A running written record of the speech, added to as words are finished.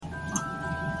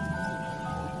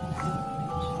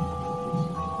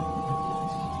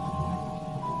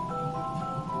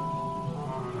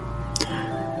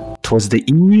'Twas the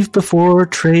eve before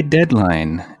trade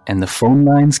deadline, and the phone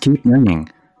lines keep ringing.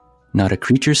 Not a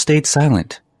creature stayed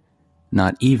silent,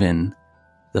 not even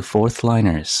the fourth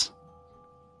liners.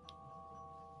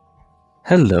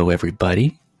 Hello,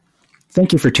 everybody.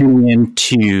 Thank you for tuning in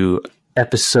to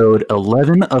episode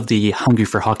 11 of the Hungry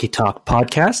for Hockey Talk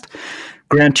podcast.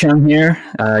 Grant Chung here,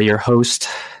 your host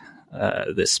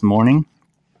this morning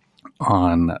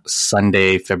on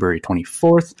Sunday, February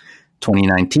 24th,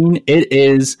 2019. It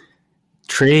is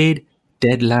trade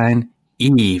deadline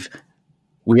eve.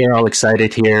 We are all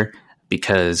excited here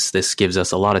because this gives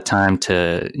us a lot of time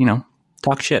to,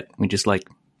 talk shit. We just like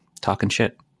talking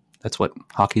shit. That's what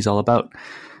hockey's all about.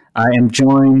 I am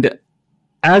joined,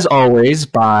 as always,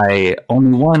 by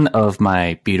only one of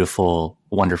my beautiful,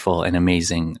 wonderful, and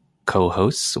amazing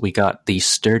co-hosts. We got the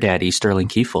Stir Daddy, Sterling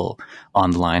Kiefel,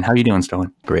 on the line. How are you doing,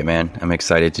 Sterling? Great, man. I'm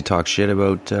excited to talk shit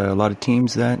about a lot of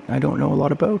teams that I don't know a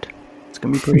lot about. It's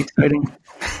going to be pretty exciting.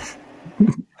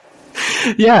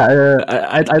 Yeah,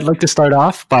 I'd like to start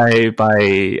off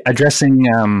by addressing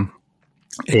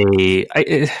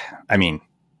it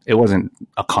wasn't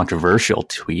a controversial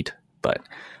tweet, but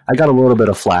I got a little bit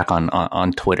of flack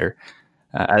on Twitter.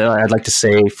 I'd like to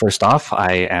say, first off,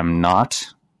 I am not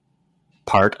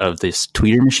part of this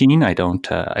tweeter machine. I don't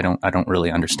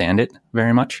really understand it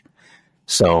very much.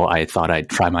 So I thought I'd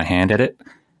try my hand at it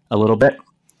a little bit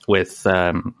with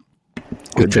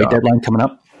trade deadline coming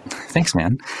up. Thanks,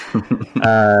 man.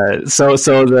 So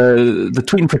the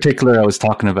tweet in particular I was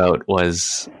talking about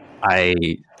was, I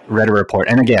read a report.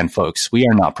 And again, folks, we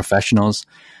are not professionals.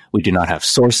 We do not have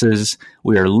sources.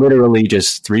 We are literally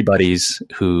just three buddies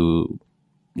who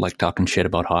like talking shit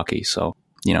about hockey. So,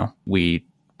 we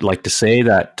like to say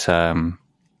that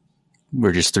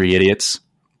we're just three idiots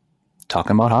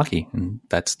talking about hockey. And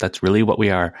that's really what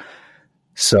we are.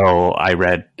 So I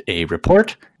read a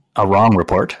wrong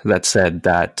report that said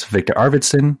that Victor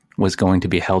Arvidsson was going to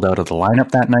be held out of the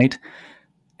lineup that night.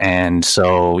 And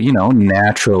so,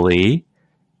 naturally,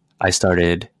 I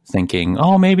started thinking,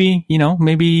 maybe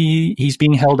he's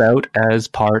being held out as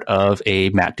part of a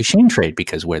Matt Duchene trade,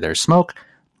 because where there's smoke,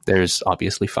 there's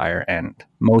obviously fire, and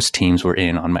most teams were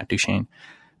in on Matt Duchene.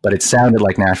 But it sounded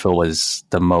like Nashville was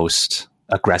the most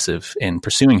aggressive in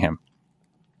pursuing him.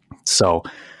 So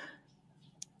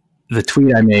the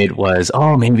tweet I made was,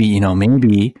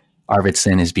 maybe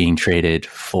Arvidsson is being traded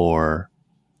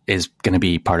is going to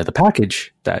be part of the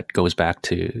package that goes back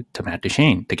to Matt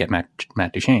Duchene, to get Matt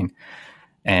Duchene.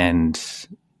 And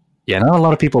not a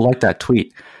lot of people like that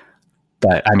tweet,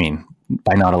 but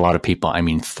by not a lot of people, I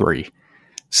mean three.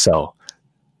 So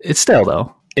it's still,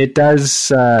 though, it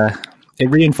does, it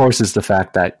reinforces the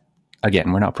fact that,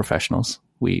 again, we're not professionals.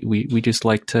 We just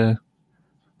like to,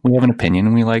 we have an opinion,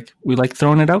 and we like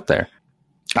throwing it out there.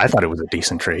 I thought it was a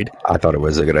decent trade. I thought it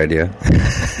was a good idea.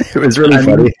 It was really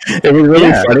funny. It was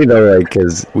really funny, though,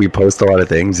 because we post a lot of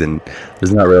things, and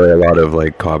there's not really a lot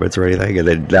of comments or anything. And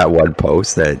then that one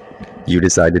post that you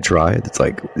decide to try, it's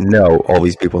like, no. All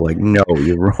these people are like, no,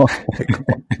 you're wrong.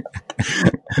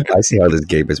 I see how this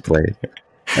game is played.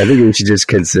 I think we should just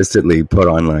consistently put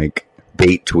on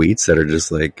bait tweets that are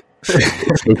just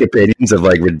fake opinions of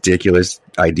ridiculous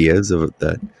ideas of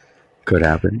that could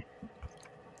happen.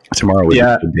 Tomorrow would be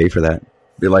a good day for that.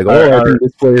 Be like, I think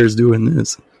this player's doing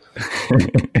this.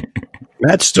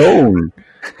 Matt Stone,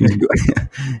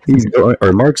 he's going,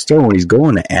 or Mark Stone, he's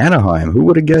going to Anaheim. Who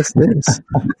would have guessed this?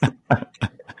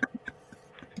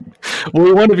 Well,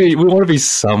 we want to be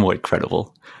somewhat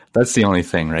credible. That's the only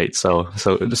thing, right? So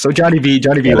Johnny B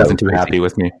wasn't too happy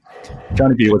with me.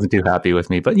 Johnny B wasn't too happy with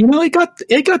me, but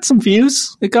it got some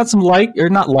views. It got some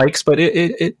not likes, but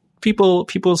it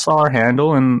people saw our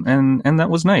handle, and that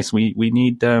was nice. We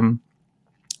need some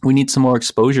more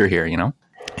exposure here,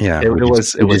 Yeah, it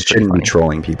was shouldn't be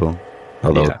trolling people,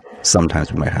 although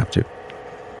sometimes we might have to.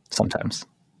 Sometimes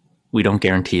we don't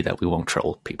guarantee that we won't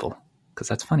troll people, because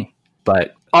that's funny.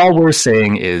 But all we're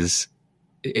saying is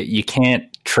you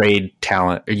can't trade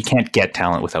talent, or you can't get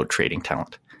talent without trading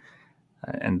talent.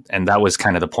 And that was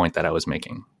kind of the point that I was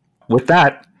making. With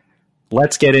that,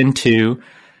 let's get into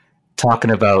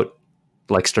talking about,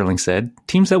 like Sterling said,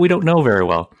 teams that we don't know very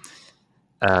well.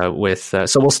 So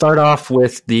we'll start off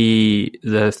with the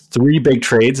three big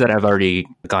trades that have already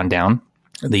gone down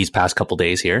these past couple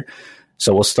days here.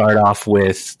 So we'll start off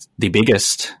with the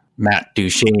biggest, Matt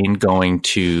Duchene going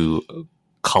to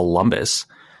Columbus.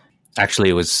 Actually,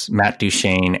 it was Matt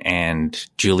Duchene and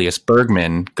Julius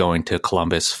Bergman going to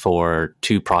Columbus for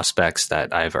two prospects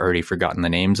that I've already forgotten the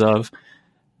names of,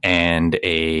 and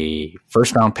a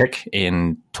first-round pick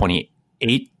in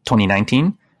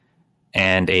 2019,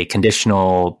 and a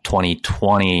conditional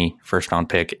 2020 first round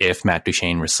pick if Matt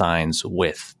Duchene resigns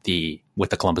with the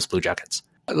Columbus Blue Jackets.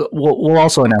 We'll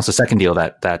also announce a second deal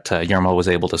that Jarmo was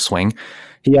able to swing.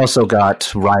 He also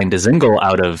got Ryan Dzingel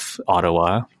out of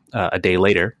Ottawa a day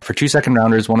later for 2 second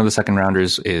rounders. One of the second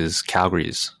rounders is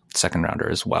Calgary's second rounder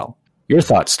as well. Your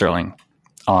thoughts, Sterling,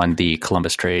 on the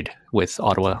Columbus trade with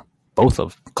Ottawa, both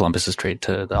of Columbus's trade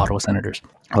to the Ottawa Senators?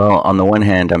 Well, on the one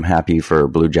hand, I'm happy for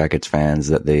Blue Jackets fans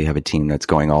that they have a team that's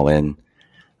going all in,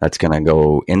 that's going to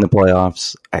go in the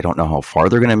playoffs. I don't know how far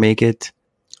they're going to make it,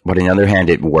 but on the other hand,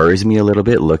 it worries me a little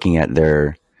bit looking at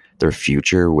their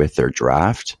future with their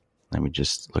draft. Let me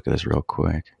just look at this real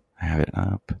quick. I have it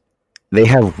up. They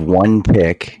have 1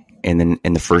 pick in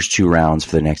the first 2 rounds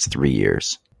for the next 3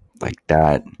 years, like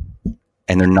that,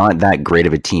 and they're not that great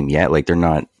of a team yet. Like they're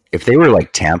not. If they were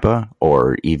like Tampa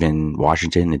or even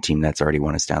Washington, a team that's already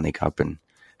won a Stanley Cup and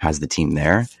has the team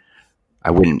there,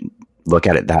 I wouldn't look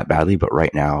at it that badly. But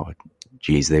right now,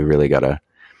 geez, they really gotta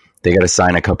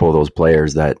sign a couple of those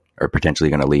players that are potentially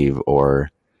going to leave, or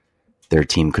their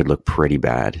team could look pretty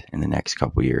bad in the next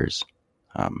couple of years.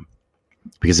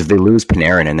 Because if they lose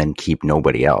Panarin and then keep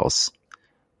nobody else,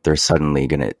 they're suddenly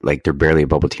gonna they're barely a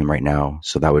bubble team right now.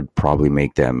 So that would probably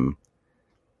make them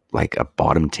like a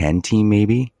bottom 10 team,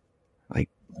 maybe.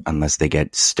 Unless they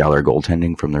get stellar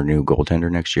goaltending from their new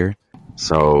goaltender next year.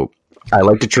 So I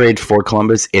like to trade for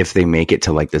Columbus if they make it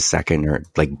to like the second or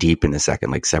like deep in the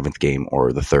second, like 7th game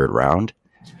or the 3rd round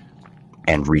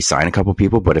and re-sign a couple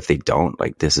people. But if they don't,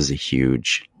 like this is a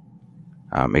huge,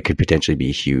 it could potentially be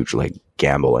a huge like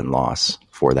gamble and loss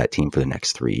for that team for the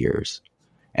next 3 years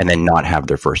and then not have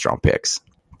their first round picks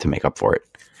to make up for it.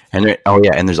 And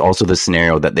and there's also the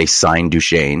scenario that they sign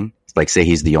Duchene, like say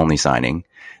he's the only signing.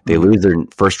 They lose their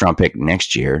first round pick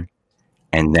next year,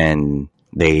 and then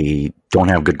they don't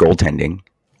have good goaltending,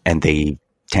 and they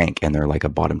tank, and they're like a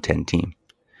bottom 10 team.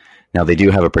 Now they do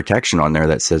have a protection on there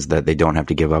that says that they don't have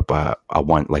to give up a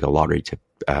lottery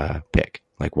pick,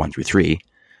 like 1 through 3.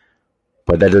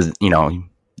 But that does,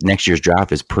 next year's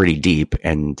draft is pretty deep,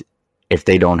 and if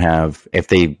they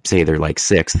say they're like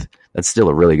 6th, that's still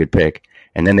a really good pick,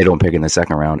 and then they don't pick in the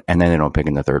 2nd round, and then they don't pick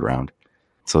in the 3rd round.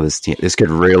 So this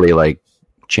could really like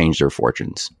change their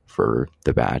fortunes for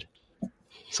the bad.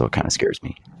 So it kind of scares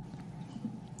me.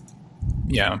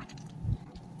 Yeah,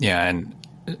 and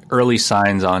early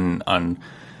signs on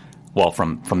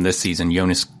from this season,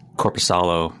 Joonas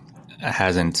Korpisalo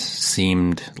hasn't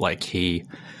seemed like he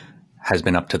has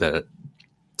been up to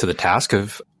the task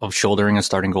of shouldering a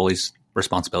starting goalie's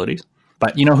responsibilities.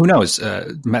 But who knows?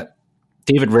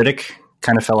 David Rittich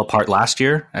kind of fell apart last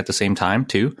year at the same time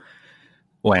too.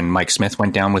 When Mike Smith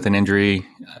went down with an injury,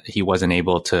 he wasn't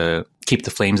able to keep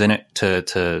the Flames in it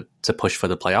to push for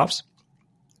the playoffs.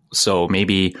 So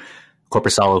maybe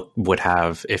Korpisalo would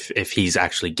have, if he's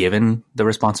actually given the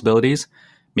responsibilities,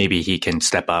 maybe he can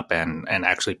step up and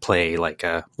actually play like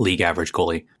a league average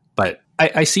goalie. But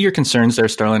I see your concerns there,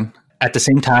 Sterling. At the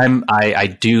same time, I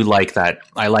do like that.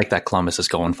 I like that Columbus is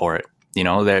going for it.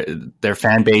 Their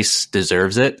fan base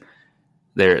deserves it.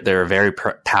 They're a very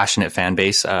passionate fan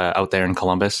base out there in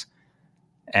Columbus.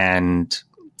 And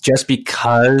just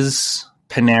because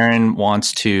Panarin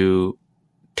wants to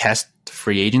test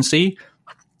free agency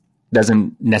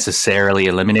doesn't necessarily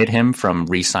eliminate him from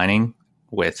re-signing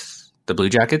with the Blue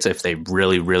Jackets if they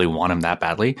really, really want him that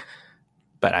badly.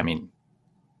 But I mean,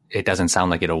 it doesn't sound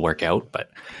like it'll work out.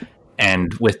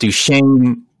 And with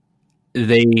Duchene,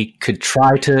 they could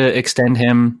try to extend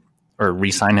him or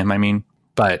re-sign him, I mean.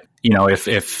 But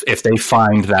if they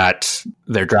find that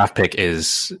their draft pick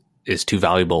is too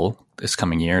valuable this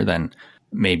coming year, then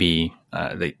maybe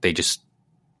they just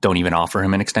don't even offer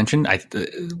him an extension. That's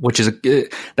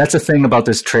the thing about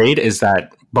this trade, is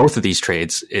that both of these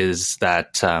trades is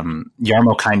that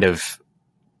Jarmo kind of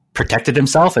protected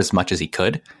himself as much as he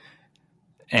could,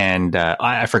 and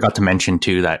I forgot to mention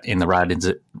too that in the Ryan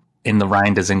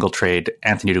Dzingel trade,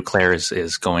 Anthony Duclair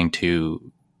is going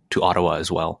to Ottawa as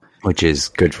well. Which is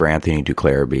good for Anthony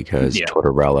Duclair because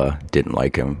Tortorella didn't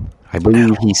like him. I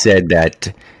believe he said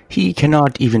that he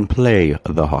cannot even play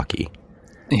the hockey.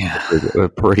 Yeah.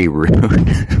 Pretty rude.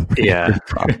 Yeah.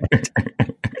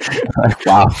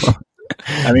 Wow.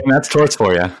 I mean, that's torts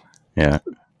for you. Yeah.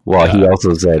 Well, he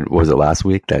also said, was it last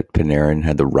week, that Panarin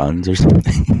had the runs or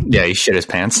something? Yeah, he shit his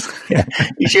pants. Yeah,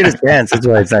 he shit his pants. That's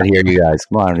why it's not here, you guys.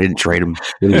 Come on, I didn't trade him.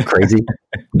 Isn't he crazy?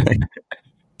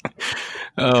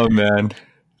 Oh, man.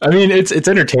 I mean, it's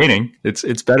entertaining. It's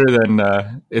better than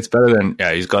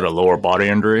he's got a lower body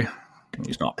injury.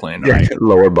 He's not playing right.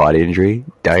 Lower body injury,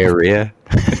 diarrhea.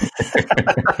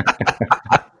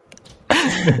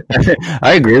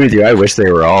 I agree with you. I wish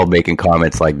they were all making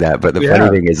comments like that. But the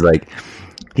funny thing is, like,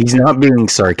 he's not being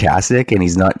sarcastic and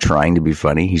he's not trying to be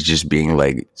funny. He's just being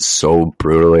like so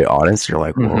brutally honest. You're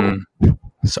like, whoa,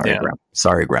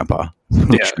 sorry, Grandpa.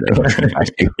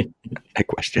 That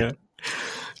question. Yeah.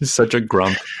 He's such a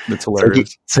grump. That's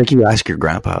hilarious. It's like you ask your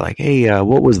grandpa, like, hey,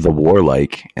 what was the war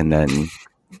like? And then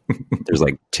there's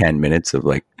like 10 minutes of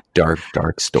like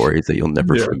dark stories that you'll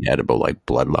never forget about like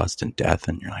bloodlust and death.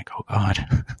 And you're like, oh God.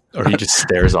 Or he just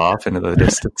stares off into the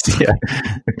distance. Yeah.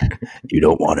 You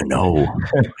don't want to know.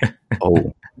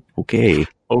 Oh, okay.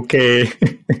 Okay.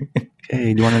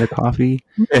 Hey, do you want another coffee?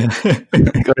 I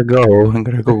gotta go. I'm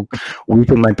gonna go weep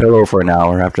in my pillow for an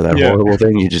hour after that horrible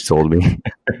thing you just told me.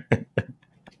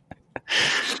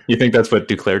 You think that's what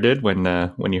Duclair did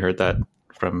when you heard that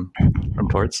from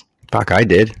Torts? Fuck, I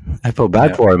did. I felt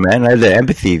bad for him, man. I had the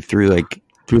empathy through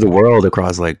the world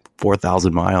across like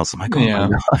 4,000 miles. I'm like, oh my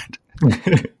God.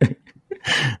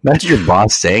 Imagine your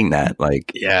boss saying that.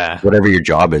 Like, whatever your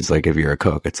job is, like if you're a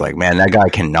cook, it's like, man, that guy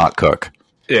cannot cook.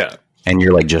 Yeah. And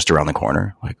you're like just around the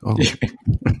corner. Like, oh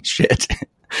shit.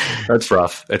 That's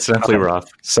rough. It's definitely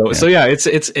rough. So yeah,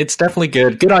 it's definitely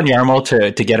good. Good on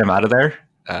Jarmo to get him out of there.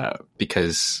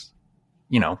 Because,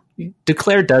 you know,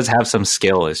 Duclair does have some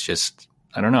skill. It's just,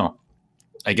 I don't know.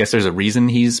 I guess there's a reason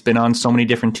he's been on so many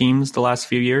different teams the last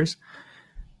few years.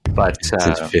 But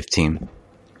since 15.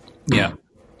 Yeah.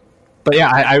 But yeah,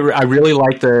 I really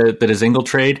like the Dzingel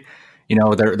trade. You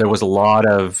know, there was a lot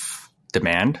of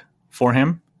demand for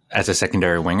him as a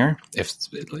secondary winger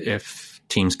if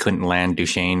teams couldn't land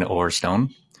Duchesne or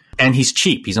Stone. And he's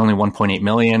cheap. He's only 1.8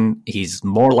 million. He's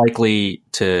more likely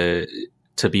to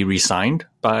be re-signed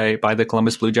by the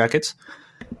Columbus Blue Jackets.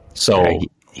 So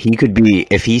he could be,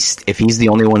 if he's the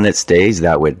only one that stays,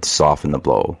 that would soften the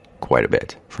blow quite a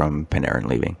bit from Panarin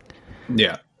leaving.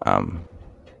 Yeah.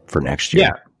 For next year.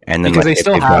 Yeah. And then because they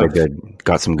still have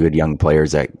got some good young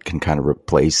players that can kind of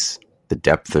replace the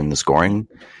depth and the scoring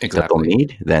that they'll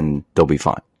need, then they'll be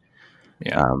fine.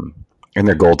 Yeah. And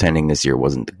their goaltending this year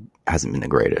hasn't been the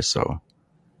greatest. So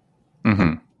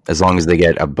as long as they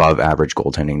get above average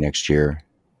goaltending next year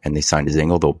and they sign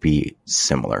Dzingel, they'll be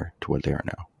similar to what they are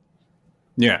now.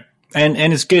 Yeah. And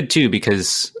it's good too,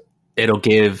 because it'll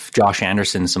give Josh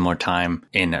Anderson some more time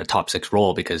in a top six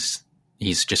role, because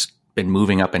he's just been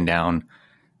moving up and down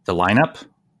the lineup,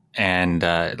 and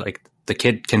like the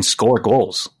kid can score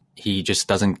goals. He just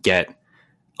doesn't get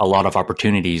a lot of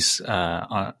opportunities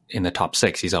in the top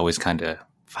six. He's always kind of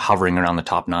hovering around the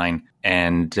top nine.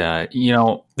 And, you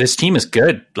know, this team is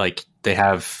good. Like, they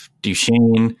have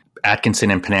Duchesne,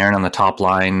 Atkinson, and Panarin on the top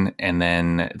line. And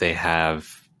then they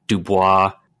have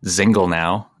Dubois, Dzingel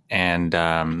now, and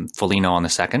Foligno on the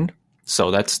second.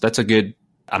 So that's a good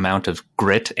amount of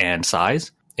grit and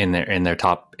size in their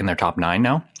top nine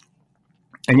now.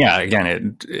 And yeah,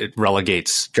 again, it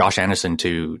relegates Josh Anderson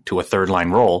to a third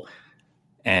line role,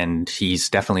 and he's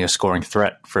definitely a scoring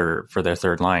threat for their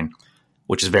third line,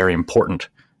 which is very important.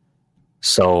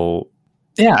 So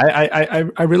yeah,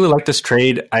 I really like this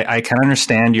trade. I can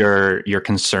understand your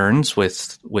concerns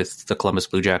with the Columbus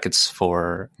Blue Jackets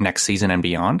for next season and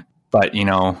beyond, but you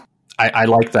know, I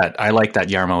like that. I like that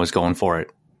Jarmo is going for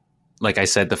it. Like I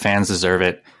said, the fans deserve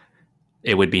it.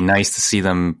 It would be nice to see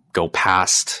them go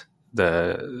past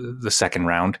the second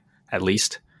round at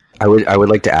least. I would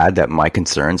like to add that my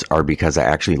concerns are because I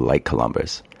actually like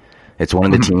Columbus. It's one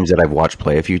of the teams that I've watched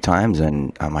play a few times,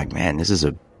 and I'm like, man, this is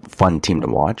a fun team to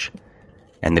watch,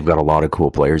 and they've got a lot of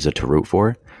cool players to root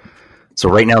for. So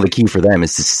right now the key for them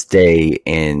is to stay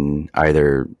in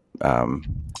either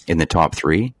in the top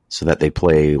three, so that they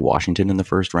play Washington in the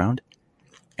first round,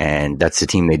 and that's the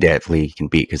team they definitely can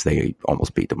beat because they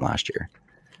almost beat them last year.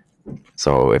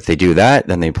 So if they do that,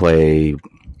 then they play.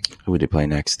 Who would they play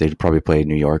next? They'd probably play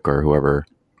New York or whoever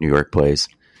New York plays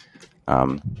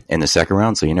in the second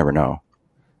round. So you never know;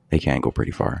 they can go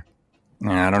pretty far.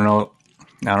 Yeah, I don't know.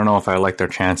 I don't know if I like their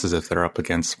chances if they're up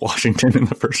against Washington in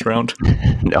the first round.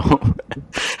 No,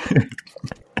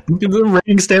 the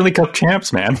reigning Stanley Cup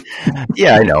champs, man.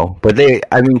 Yeah, I know, but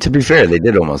to be fair, they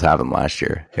did almost have them last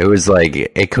year. It was like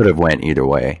it could have went either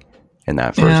way in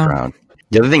that first round.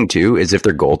 The other thing, too, is if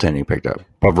their goaltending picked up.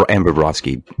 And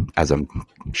Bobrovsky, as I'm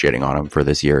shitting on him for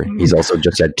this year, he's also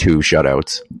just had 2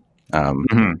 shutouts.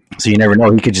 So you never know.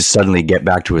 He could just suddenly get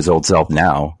back to his old self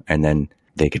now, and then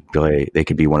they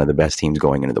could be one of the best teams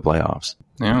going into the playoffs.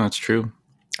 Yeah, that's true.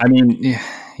 I mean,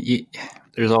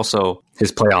 there's also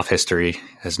his playoff history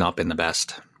has not been the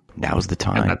best. Now's the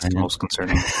time. And that's the most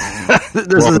concerning.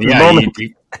 This is the moment.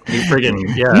 You friggin'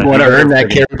 you want to earn that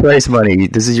Carey Price money.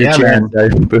 This is your chance,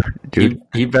 dude.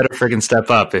 You better friggin' step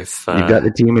up. If you've got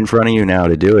the team in front of you now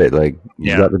to do it, like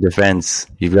you've got the defense,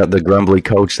 you've got the grumbly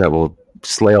coach that will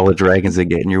slay all the dragons that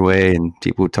get in your way, and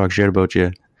people who talk shit about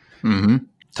you. Mm-hmm.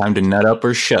 Time to nut up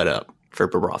or shut up for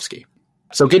Bobrovsky.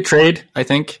 So good trade, I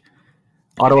think.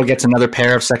 Ottawa gets another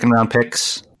pair of second-round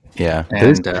picks. Yeah.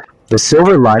 And the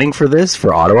silver lining for this,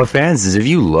 for Ottawa fans, is if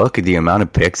you look at the amount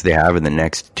of picks they have in the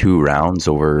next 2 rounds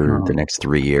over the next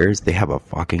 3 years, they have a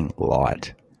fucking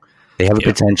lot. They have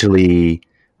potentially,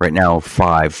 right now,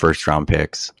 5 first-round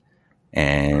picks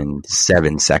and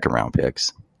 7 second-round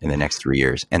picks in the next 3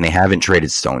 years. And they haven't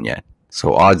traded Stone yet.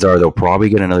 So odds are they'll probably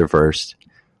get another first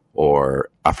or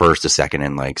a first, a second,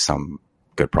 and like some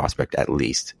good prospect at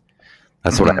least.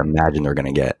 That's what I imagine they're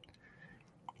going to get.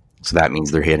 So that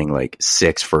means they're hitting like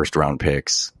 6 first-round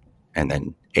picks and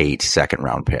then 8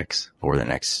 second-round picks over the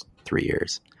next 3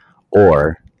 years.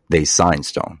 Or they sign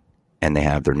Stone and they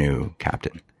have their new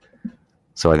captain.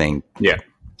 So I think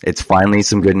it's finally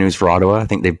some good news for Ottawa. I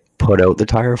think they put out the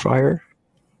tire fire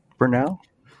for now.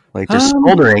 Like they're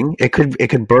smoldering. It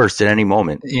could burst at any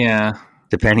moment. Yeah.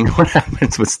 Depending on what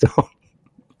happens with Stone.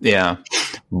 Yeah.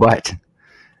 But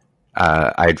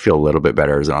I'd feel a little bit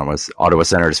better as an Ottawa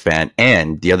Senators fan.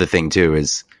 And the other thing, too,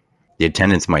 is the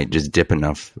attendance might just dip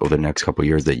enough over the next couple of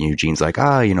years that Eugene's like,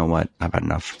 you know what? I've had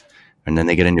enough. And then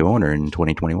they get a new owner in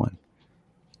 2021.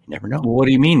 You never know. What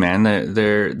do you mean, man?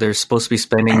 They're supposed to be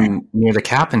spending near the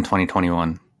cap in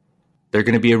 2021. They're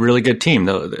going to be a really good team.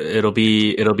 It'll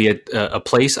be a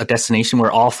place, a destination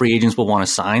where all free agents will want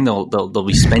to sign. They'll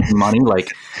be spending money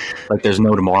like there's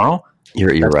no tomorrow.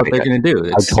 You're that's right. What they're going to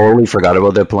do. I totally forgot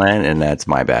about that plan, and that's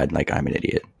my bad. Like, I'm an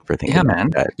idiot for thinking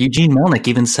about that. Eugene Melnyk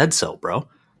even said so, bro.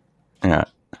 Yeah.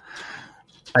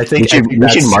 I think we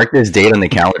should mark this date on the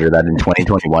calendar that in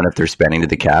 2021, if they're spending to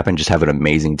the cap and just have an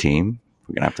amazing team,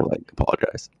 we're going to have to, like,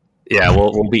 apologize. Yeah,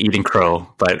 we'll be eating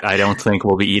crow, but I don't think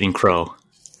we'll be eating crow.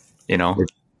 You know?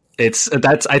 I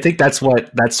think that's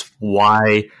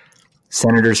why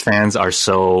Senators fans are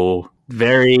so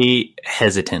very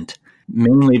hesitant.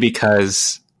 Mainly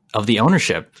because of the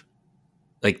ownership.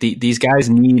 Like these guys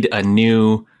need a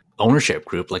new ownership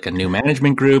group, like a new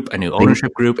management group, a new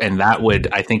ownership group. And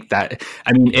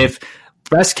if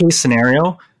best case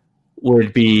scenario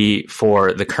would be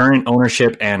for the current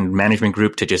ownership and management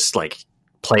group to just like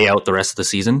play out the rest of the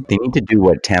season. They need to do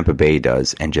what Tampa Bay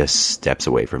does and just steps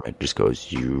away from it. Just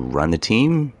goes, you run the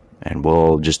team and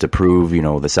we'll just approve,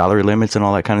 the salary limits and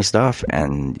all that kind of stuff.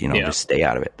 And, just stay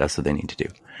out of it. That's what they need to do.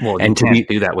 Well, you can't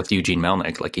do that with Eugene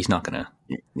Melnyk. Like, he's not going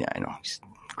to... Yeah, I know. He's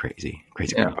crazy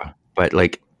grandpa. But,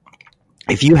 like,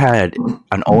 if you had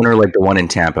an owner like the one in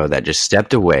Tampa that just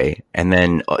stepped away and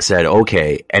then said,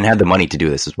 okay, and had the money to do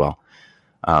this as well,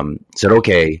 said,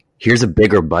 okay, here's a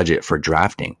bigger budget for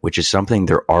drafting, which is something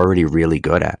they're already really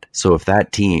good at. So if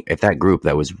that group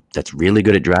that's really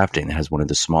good at drafting, that has one of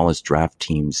the smallest draft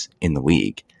teams in the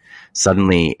league,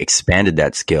 suddenly expanded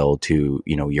that skill to,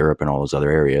 Europe and all those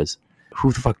other areas,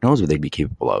 who the fuck knows what they'd be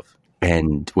capable of?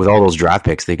 And with all those draft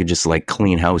picks, they could just like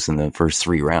clean house in the first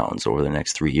 3 rounds over the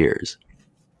next 3 years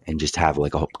and just have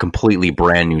like a completely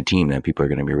brand new team that people are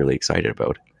going to be really excited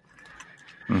about.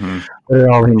 Mm-hmm. But it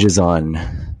all hinges on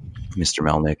Mr.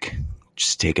 Melnyk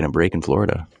just taking a break in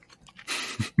Florida.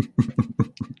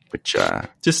 Which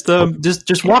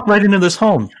just walk right into this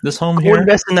home here.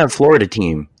 Invest in that Florida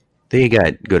team. They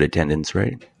got good attendance,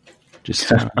 right? Just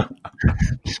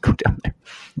go down there.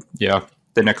 Yeah,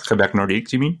 the next Quebec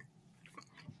Nordiques, you mean?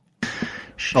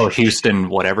 Houston,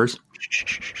 whatevers.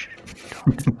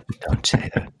 Don't say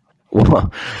that.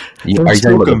 Well, are you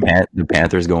talking about the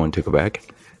Panthers going to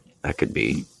Quebec? That'd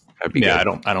be good. I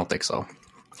don't think so.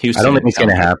 Houston, I don't think it's going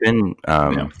to happen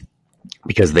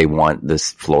because they want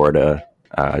this Florida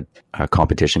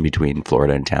competition between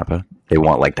Florida and Tampa. They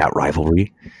want like that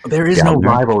rivalry. There is no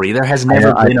rivalry. There has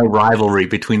never been a rivalry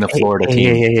between the Florida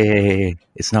team. Hey.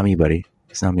 It's not me, buddy.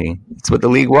 It's not me. It's what the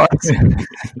league wants.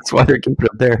 That's why they're keeping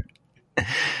it up there.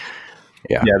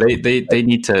 Yeah. They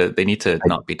need to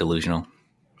not be delusional.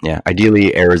 Yeah.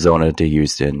 Ideally Arizona to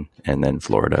Houston and then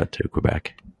Florida to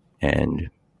Quebec and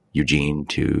Eugene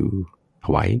to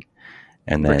Hawaii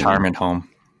and then retirement home.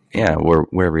 Yeah,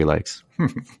 wherever he likes.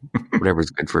 Whatever's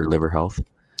good for liver health.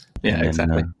 Yeah,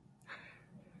 exactly.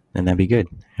 And that'd be good.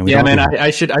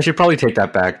 I should probably take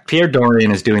that back. Pierre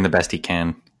Dorion is doing the best he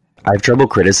can. I have trouble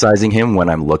criticizing him when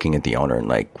I'm looking at the owner and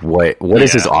like, what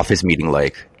is his office meeting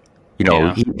like?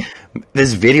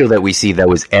 This video that we see that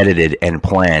was edited and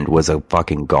planned was a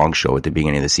fucking gong show at the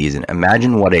beginning of the season.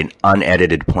 Imagine what an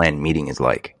unedited planned meeting is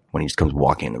like. when he just comes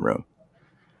walking in the room.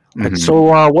 Like, so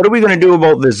what are we going to do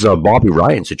about this Bobby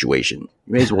Ryan situation?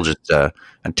 You may as well just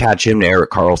attach him to Erik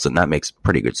Karlsson. That makes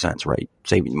pretty good sense, right?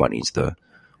 Saving money is the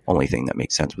only thing that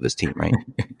makes sense with this team, right?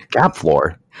 Cap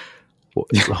floor. Well,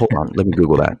 hold on, let me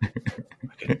Google that.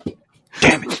 Okay.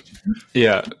 Damn it.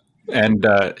 Yeah. And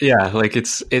like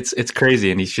it's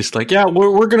crazy. And he's just like, yeah,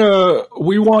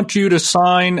 we want you to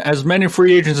sign as many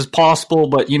free agents as possible,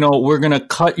 but we're gonna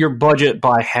cut your budget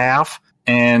by half.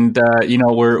 And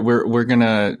we're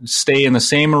gonna stay in the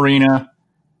same arena.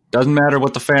 Doesn't matter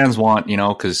what the fans want,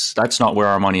 because that's not where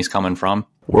our money's coming from.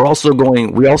 We also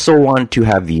want to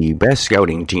have the best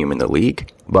scouting team in the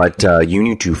league, but you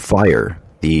need to fire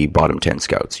the bottom 10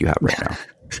 scouts you have right now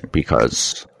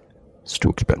because it's too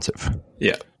expensive.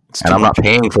 Yeah, and I'm not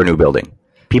paying for a new building.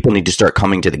 People need to start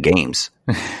coming to the games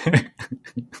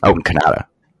out in Canada.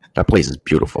 That place is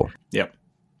beautiful. Yep.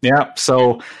 Yeah.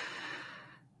 So.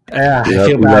 Yeah,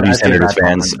 we love you, Senators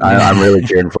fans. I'm really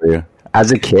cheering for you.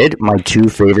 As a kid, my two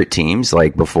favorite teams,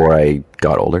 like before I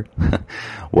got older,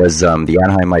 was the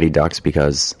Anaheim Mighty Ducks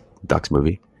because Ducks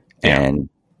movie, and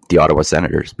the Ottawa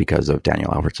Senators because of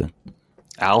Daniel Alfredsson.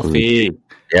 Alfie.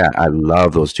 Yeah, I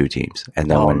love those two teams.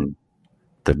 And then when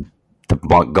the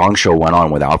Gong Show went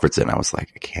on with Alfredsson, I was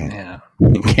like, I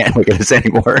can't look at this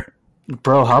anymore.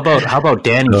 Bro, how about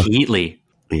Danny Heatley?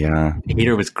 Yeah,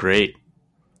 Heater was great.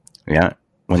 Yeah.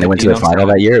 When they went to the final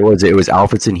that year, it was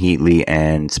Alfredsson, Heatley,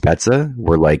 and Spezza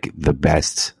were like the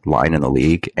best line in the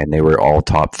league, and they were all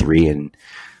top 3 in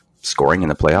scoring in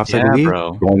the playoffs. I believe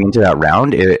bro. Going into that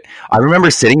round, I remember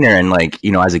sitting there and like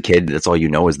as a kid, that's all you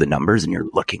know is the numbers, and you're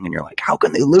looking and you're like, how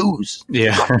can they lose?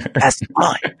 Yeah, that's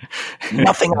fine.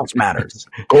 Nothing else matters.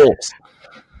 Goals.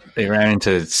 They ran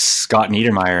into Scott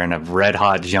Niedermayer and a red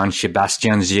hot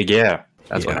Jean-Sebastien Giguère.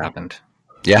 That's what happened.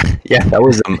 Yeah, that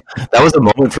was a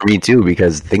moment for me too,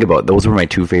 because think about it, those were my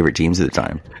two favorite teams at the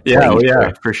time.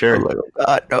 Yeah, for sure. Like, oh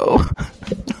God,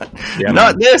 no,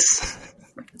 not this.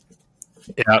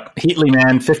 Yeah, Heatley,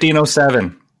 man,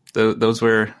 1507. Those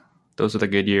were the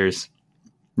good years.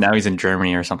 Now he's in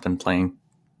Germany or something, playing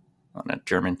on a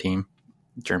German team,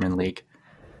 German league.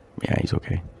 Yeah, he's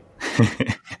okay.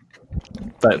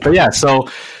 but yeah, so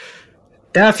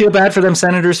I feel bad for them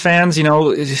Senators fans.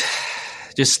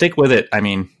 Just stick with it. I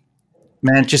mean,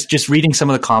 man, just reading some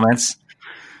of the comments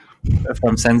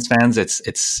from Sens fans,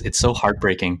 it's so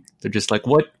heartbreaking. They're just like,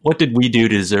 what did we do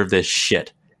to deserve this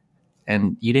shit?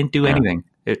 And you didn't do anything.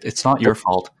 It's not your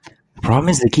fault. The problem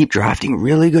is they keep drafting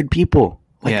really good people.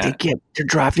 Like they're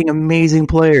drafting amazing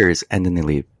players, and then they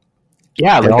leave.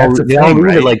 Yeah, they all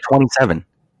leave at like 27.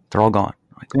 They're all gone.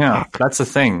 Like, that's the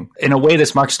thing. In a way,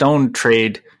 this Mark Stone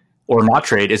trade or not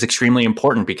trade is extremely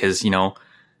important because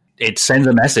it sends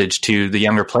a message to the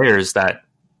younger players that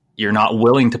you're not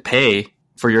willing to pay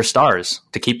for your stars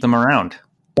to keep them around.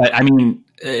 But I mean,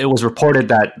 it was reported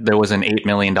that there was an $8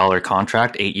 million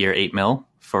contract, 8-year, $8 million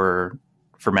for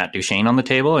Matt Duchene on the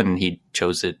table, and he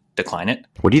chose to decline it.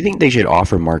 What do you think they should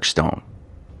offer Mark Stone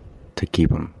to keep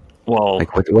him? Well,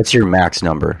 like what's your max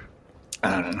number?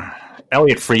 I don't know.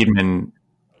 Elliot Friedman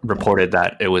reported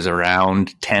that it was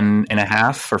around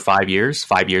 10.5 for 5 years.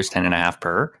 5 years, 10.5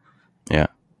 per. Yeah.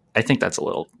 I think that's a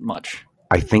little much.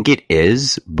 I think it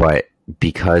is, but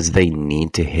because they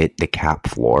need to hit the cap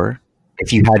floor,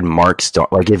 if you had Mark Stone,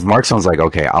 like if Mark Stone's like,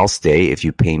 okay, I'll stay if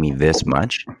you pay me this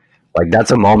much, like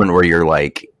that's a moment where you're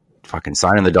like, fucking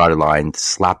sign on the dotted line,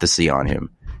 slap the C on him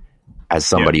as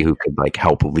somebody who could like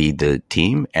help lead the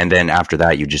team. And then after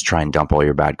that, you just try and dump all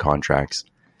your bad contracts.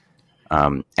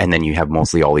 And then you have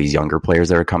mostly all these younger players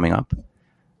that are coming up.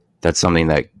 That's something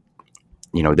that,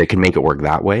 they can make it work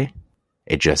that way.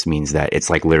 It just means that it's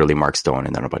like literally Mark Stone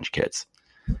and then a bunch of kids.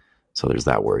 So there's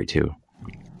that worry too.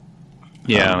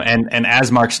 Yeah, and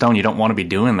as Mark Stone, you don't want to be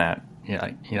doing that.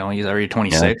 Yeah, he's already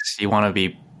 26. You want to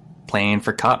be playing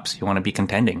for cups. You want to be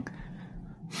contending.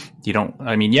 You don't.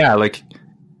 I mean, like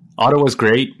Ottawa's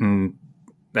great, and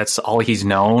that's all he's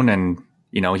known. And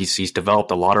he's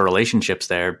developed a lot of relationships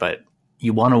there. But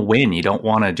you want to win. You don't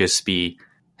want to just be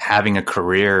having a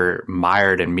career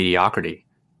mired in mediocrity,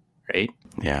 right?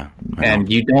 Yeah,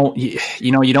 and you don't.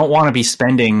 You don't want to be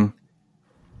spending.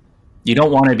 You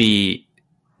don't want to be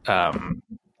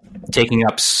taking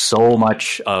up so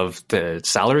much of the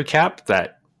salary cap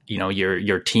that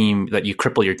your team, that you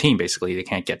cripple your team. Basically, they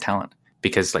can't get talent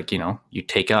because you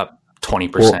take up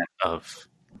 20% of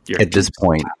your. At this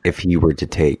point, if he were to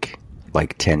take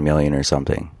like 10 million or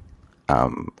something,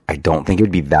 I don't think it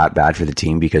would be that bad for the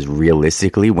team because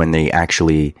realistically, when they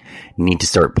actually need to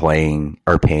start playing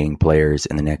or paying players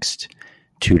in the next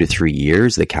 2 to 3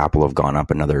 years, the cap will have gone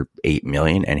up another 8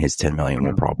 million, and his 10 million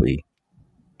will probably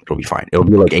It'll be fine. It'll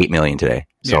be like $8 million today.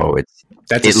 So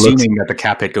that's assuming that the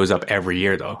cap hit goes up every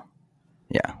year, though.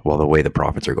 Yeah. Well, the way the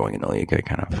profits are going in the league, I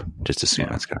kind of just assume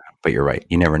that's gonna. But you're right.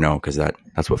 You never know because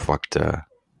that's what fucked the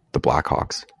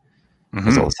Blackhawks.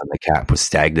 Because all of a sudden the cap was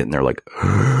stagnant, and they're like,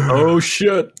 "Oh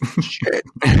shit! Shit!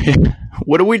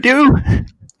 What do we do?"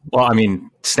 Well, I mean,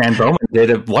 Stan Bowman did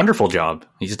a wonderful job.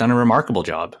 He's done a remarkable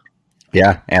job.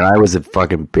 Yeah, and I was a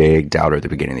fucking big doubter at the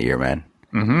beginning of the year, man.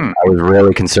 Mm-hmm. I was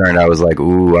really concerned. I was like,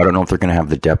 "Ooh, I don't know if they're going to have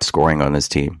the depth scoring on this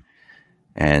team."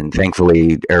 And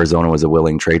thankfully, Arizona was a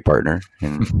willing trade partner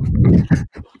and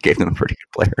gave them a pretty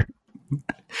good player.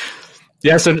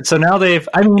 Yeah, so now they've.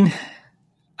 I mean,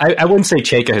 I wouldn't say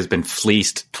Chayka has been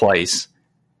fleeced twice.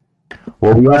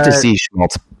 Well, we have to see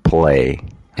Schmaltz play.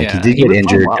 Like, he did get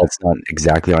injured. Well. That's not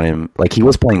exactly on him. Like, he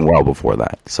was playing well before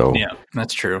that. So yeah,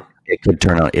 that's true. It could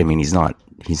turn out. I mean, he's not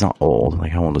old.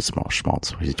 Like, how old is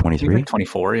Schmaltz? Is he 23? Like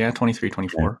 24, yeah, 23,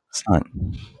 24. Yeah,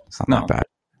 it's not that bad.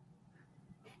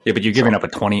 Yeah, but you're giving up a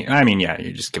 20. I mean, yeah,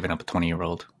 you're just giving up a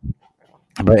 20-year-old.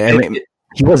 But I mean,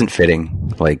 he wasn't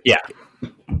fitting. Like, yeah,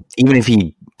 even if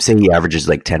he averages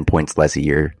like 10 points less a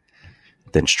year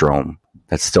than Strome,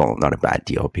 that's still not a bad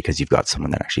deal because you've got someone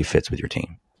that actually fits with your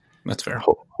team. That's fair.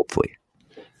 Hopefully.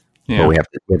 Yeah. But we have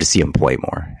to see him play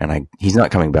more. And he's not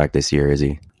coming back this year, is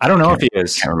he? I don't know if he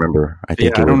is. I can't remember. I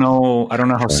don't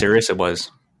know how serious it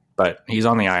was, but he's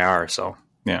on the IR, so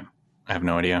yeah, I have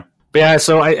no idea. But yeah,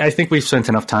 so I think we've spent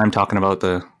enough time talking about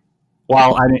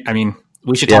I mean,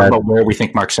 we should talk about where we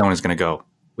think Mark Stone is going to go.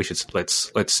 We should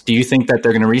let's. Do you think that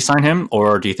they're going to re-sign him,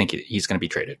 or do you think he's going to be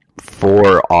traded?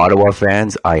 For Ottawa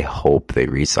fans, I hope they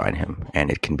re-sign him,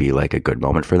 and it can be like a good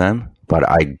moment for them. But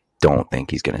I don't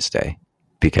think he's going to stay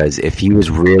because if he was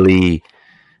really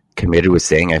committed with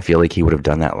staying, I feel like he would have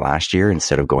done that last year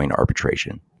instead of going to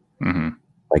arbitration. Mm-hmm.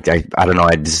 Like I don't know.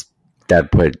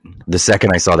 The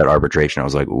second I saw that arbitration, I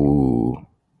was like, ooh,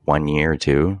 1 year or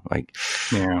 2, like,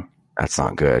 yeah, that's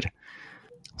not good.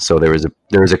 So there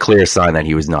was a clear sign that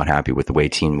he was not happy with the way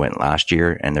team went last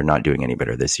year, and they're not doing any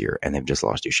better this year, and they've just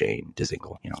lost Duchesne,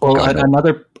 Dzingel. Well,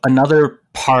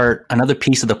 another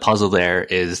piece of the puzzle there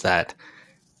is that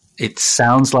it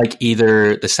sounds like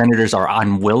either the Senators are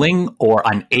unwilling or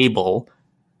unable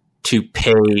to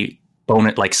pay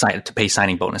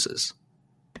signing bonuses.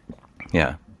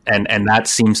 Yeah, and that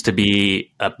seems to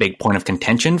be a big point of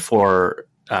contention for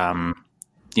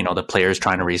the players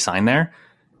trying to re-sign there.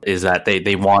 Is that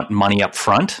they want money up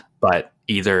front, but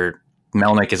either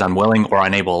Melnyk is unwilling or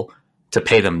unable to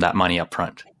pay them that money up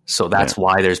front. So that's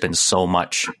why there's been so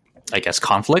much, I guess,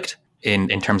 conflict in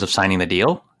terms of signing the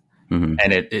deal. Mm-hmm.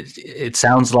 And it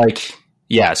sounds like,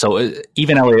 so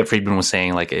even Elliot Friedman was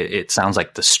saying, like, it sounds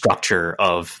like the structure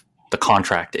of the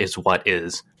contract is what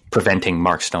is preventing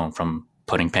Mark Stone from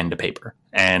putting pen to paper.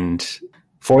 And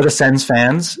for the Sens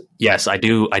fans, yes, I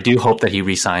do hope that he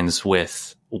re-signs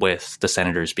with the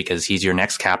Senators because he's your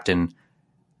next captain.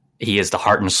 He is the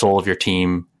heart and soul of your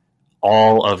team.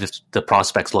 All of the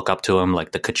prospects look up to him,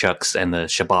 like the Kachuks and the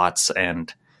Shabots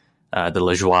and the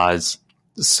Lajoies.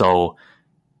 So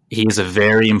he is a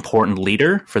very important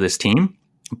leader for this team.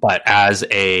 But as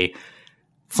a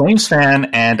Flames fan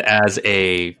and as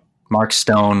a Mark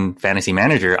Stone fantasy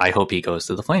manager, I hope he goes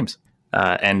to the Flames.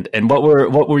 And what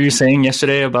were you saying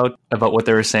yesterday about what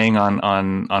they were saying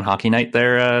on Hockey Night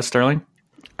there, Sterling?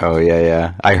 Oh,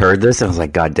 yeah. I heard this and I was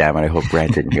like, God damn it, I hope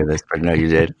Grant didn't hear this, but no, you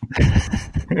did.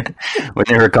 When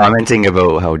they were commenting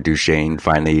about how Duchesne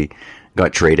finally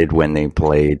got traded when they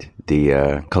played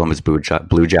the Columbus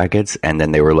Blue Jackets, and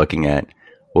then they were looking at,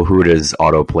 well, who does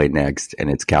Otto play next? And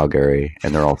it's Calgary,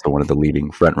 and they're also one of the leading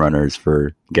front runners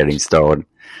for getting Stone.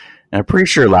 And I'm pretty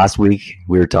sure last week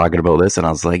we were talking about this, and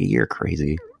I was like, you're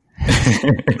crazy.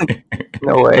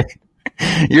 No way.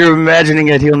 You're imagining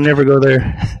it. He'll never go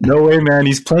there. No way, man.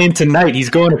 He's playing tonight. He's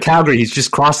going to Calgary. He's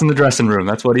just crossing the dressing room.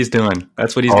 That's what he's doing.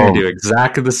 That's what he's going to do.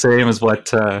 Exactly the same as what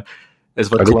Columbus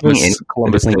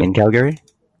playing in Calgary?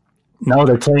 No,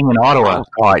 they're playing in Ottawa. Oh,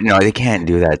 God, no, they can't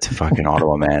do that to fucking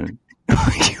Ottawa, man.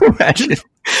 Can you imagine?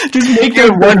 Just make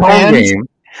it one home game.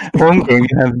 Home game,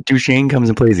 you have Duchesne comes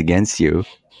and plays against you.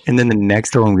 And then the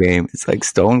next home game, it's like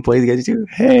Stone plays against you.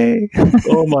 Hey.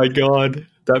 Oh, my God.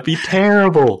 That'd be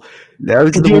terrible.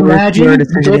 Could you imagine?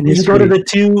 You go to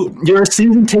you're a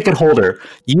season ticket holder.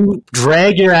 You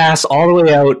drag your ass all the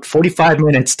way out 45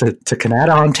 minutes to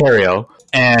Canada, Ontario.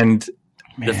 And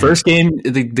the first game,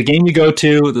 the game you go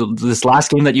to, this last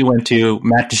game that you went to,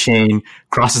 Matt Duchesne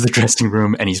crosses the dressing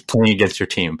room and he's playing against your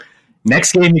team.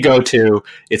 Next game you go to,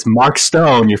 it's Mark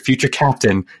Stone, your future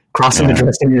captain, crossing the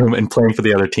dressing room and playing for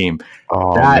the other team.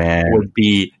 Oh, that would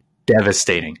be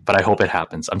devastating, but I hope it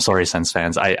happens. I'm sorry, Sens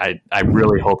fans. I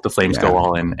really hope the Flames go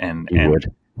all in and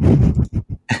would.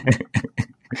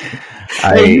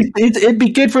 It'd be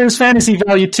good for his fantasy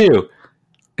value too.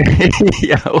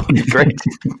 Yeah, it would be great.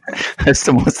 That's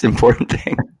the most important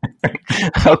thing.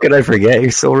 How could I forget? You're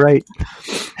so right.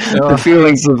 The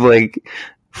feelings of like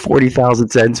 40,000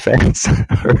 Sens fans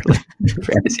or like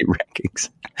fantasy rankings.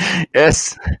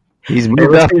 Yes, he's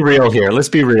moved up. Let's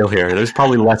be real here. There's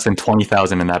probably less than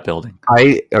 20,000 in that building.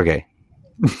 Okay.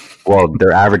 Well,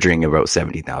 they're averaging about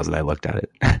 70,000. I looked at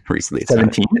it recently.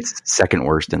 17. It's second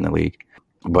worst in the league.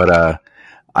 But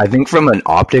I think from an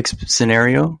optics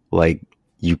scenario, like,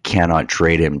 you cannot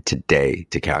trade him today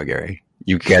to Calgary.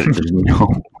 There's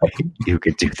no way you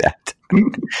could do that.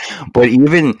 But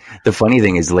even the funny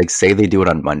thing is, like, say they do it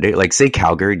on Monday, like say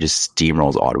Calgary just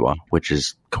steamrolls Ottawa, which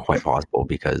is quite possible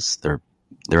because they're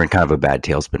in kind of a bad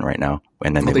tailspin right now.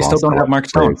 And then they still don't have Mark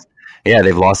Stone. Yeah,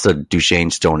 they've lost to Duchesne,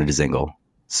 Stone, and Dzingel.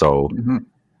 So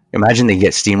imagine they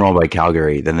get steamrolled by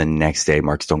Calgary, then the next day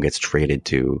Mark Stone gets traded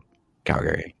to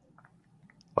Calgary.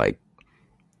 Like,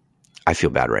 I feel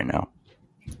bad right now.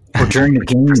 Or during the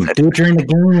game. Do it during the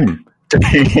game.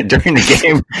 During the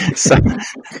game. So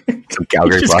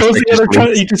Calgary he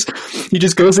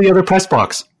just goes to the other press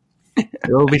box.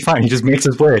 It'll be fine. He just makes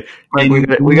his way. We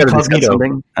got to discuss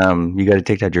something. You got to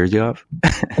take that jersey off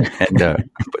and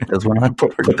put this one on.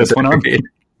 Put this one on.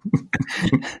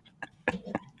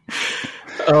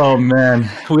 Oh man,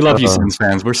 we love you, Sens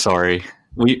fans. We're sorry.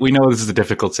 We know this is a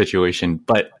difficult situation,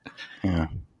 but yeah,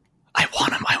 I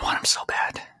want him so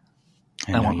bad.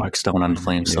 I want Mark Stone on the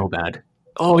Flames so bad.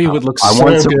 Oh, he would look so good. I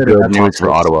want some good news for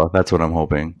Ottawa. That's what I'm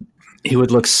hoping. He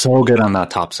would look so good on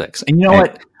that top six. And you know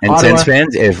what? And Sens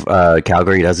fans, if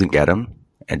Calgary doesn't get him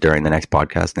and during the next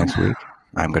podcast next week,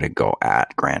 I'm going to go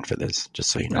at Grant for this,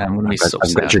 just so you know. I'm going to be so sad.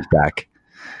 I've got your back.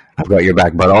 I've got your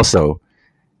back. But also,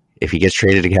 if he gets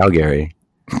traded to Calgary,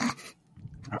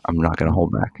 I'm not going to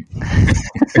hold back.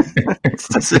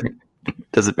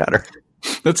 Doesn't matter.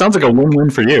 That sounds like a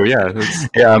win-win for you. Yeah.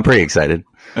 Yeah, I'm pretty excited.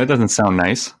 That doesn't sound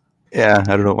nice. Yeah,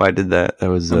 I don't know why I did that. That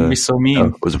was be so mean.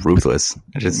 It was ruthless.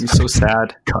 Be so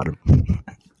sad. Got him.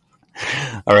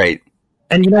 All right.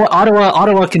 And you know what?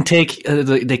 Ottawa can take.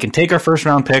 They can take our first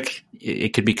round pick.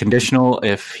 It could be conditional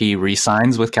if he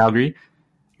re-signs with Calgary.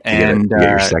 And you get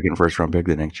your second first round pick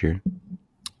the next year.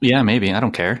 Yeah, maybe. I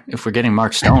don't care if we're getting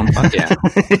Mark Stone. Fuck yeah.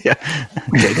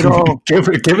 Take it all.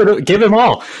 give him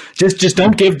all. Just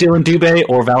don't give Dylan Dubé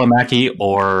or Valimaki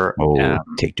or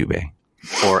take Dubé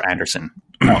or Anderson.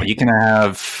 No, you can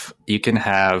have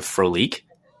Frolik.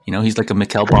 You know, he's like a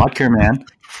Mikkel Bodker man.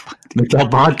 Mikkel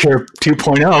Bodker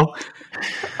 2.0.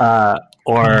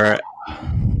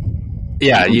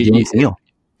 Neil.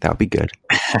 That would be good.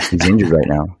 He's injured right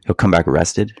now. He'll come back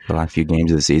rested for the last few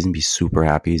games of the season. Be super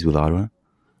happy he's with Ottawa.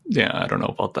 Yeah, I don't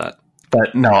know about that.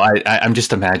 But no, I'm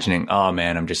just imagining. Oh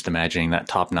man, I'm just imagining that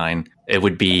top nine. It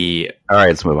would be all right.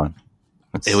 Let's move on.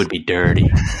 It would be dirty.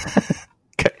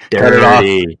 Cut it off.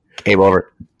 Game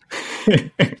over.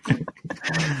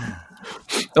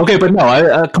 Okay, but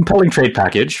no, a compelling trade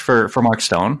package for Mark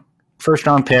Stone. First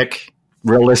round pick,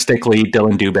 realistically,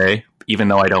 Dylan Dubé. Even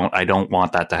though I don't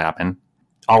want that to happen.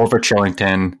 Oliver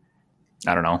Chillington.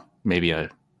 I don't know, maybe a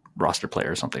roster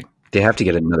player or something. They have to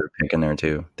get another pick in there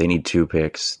too. They need 2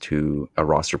 picks to a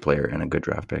roster player and a good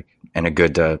draft pick and a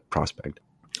good prospect.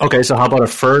 Okay, so how about a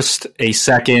first, a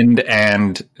second,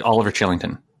 and Oliver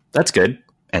Chillington? That's good.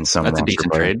 And that's a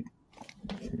decent trade.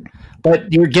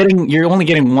 But you're only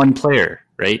getting one player,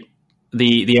 right?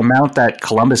 The amount that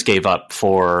Columbus gave up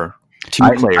for 2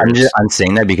 players. I'm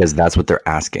saying that because that's what they're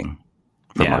asking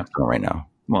for Mark Stone right now.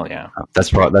 Well, yeah,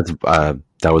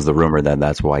 that was the rumor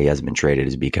that's why he hasn't been traded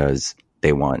is because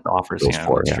they want offers those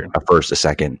 4, a first, a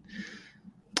second,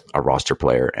 a roster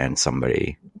player, and some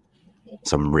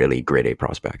really grade A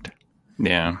prospect.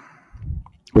 Yeah,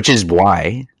 which is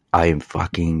why I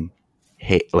fucking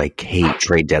hate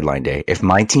trade deadline day. If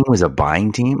my team was a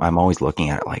buying team, I'm always looking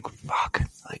at it like, fuck,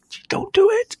 like don't do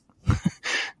it,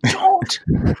 don't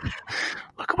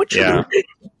look at what you're doing.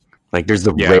 Like there's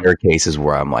the rare cases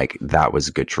where I'm like, that was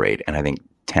a good trade, and I think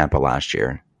Tampa last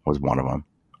year was one of them.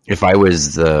 If I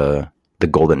was the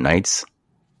Golden Knights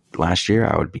last year,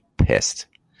 I would be pissed.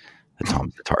 The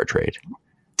Tom Tatar trade.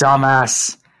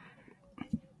 Dumbass.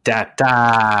 Da.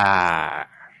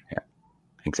 Yeah,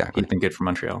 exactly. You'd been good for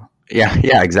Montreal.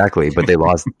 Yeah, exactly. But they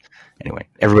lost. Anyway,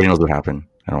 everybody knows what happened.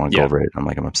 I don't want to go over it. I'm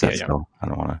upset still. I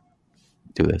don't want to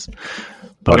do this.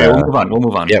 But okay, we'll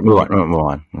move on. Yeah, move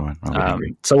on.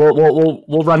 So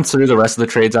we'll run through the rest of the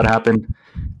trades that happened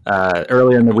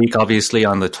earlier in the week. Obviously,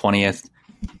 on the 20th,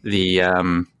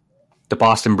 the The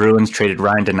Boston Bruins traded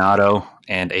Ryan Donato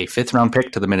and a 5th-round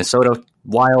pick to the Minnesota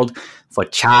Wild for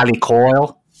Charlie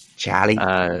Coyle. Charlie.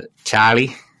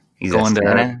 Charlie. He's going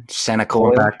to Santa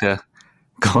Coyle.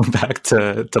 Going back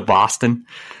to Boston.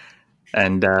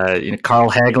 And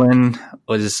Carl Hagelin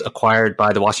was acquired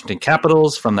by the Washington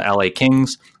Capitals from the LA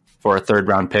Kings for a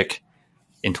 3rd-round pick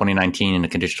in 2019 and a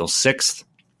conditional 6th.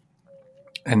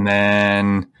 And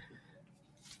then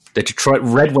the Detroit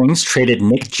Red Wings traded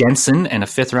Nick Jensen and a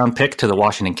 5th-round pick to the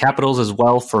Washington Capitals as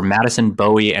well for Madison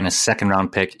Bowie and a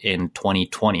 2nd-round pick in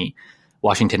 2020.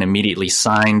 Washington immediately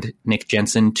signed Nick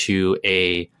Jensen to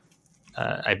a,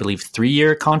 I believe,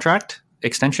 3-year contract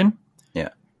extension. Yeah,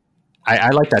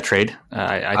 I like that trade.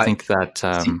 I think that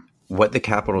what the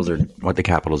Capitals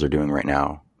are doing right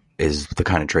now is the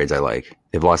kind of trades I like.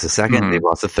 They've lost a 2nd, they've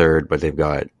lost a 3rd, but they've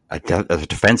got a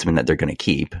defenseman that they're going to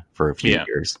keep for a few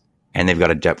years. And they've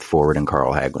got a depth forward in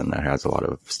Carl Hagelin that has a lot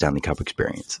of Stanley Cup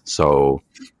experience. So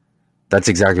that's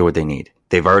exactly what they need.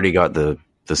 They've already got the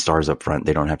stars up front.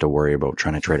 They don't have to worry about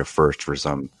trying to trade a first for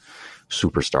some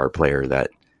superstar player that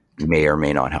may or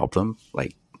may not help them.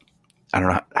 Like, I don't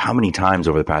know how many times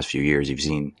over the past few years you've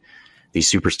seen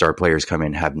these superstar players come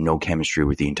in, have no chemistry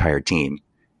with the entire team,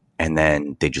 and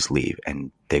then they just leave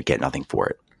and they get nothing for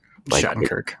it. Like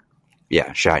Shattenkirk.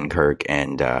 Shattenkirk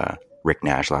and Rick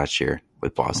Nash last year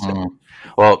with Boston.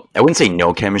 Well, I wouldn't say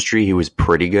no chemistry. He was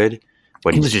pretty good,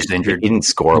 but he was just injured. He didn't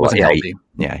score a lot. He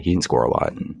didn't score a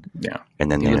lot.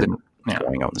 And then they ended up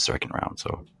going out in the 2nd round.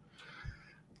 So,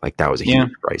 like, that was a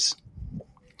huge price.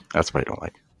 That's what I don't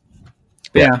like.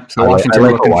 Yeah. So Washington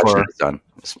like what Washington's done.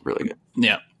 It's really good.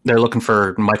 Yeah. They're looking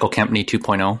for Michael Kempny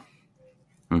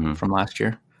 2.0 from last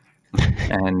year.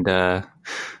 And then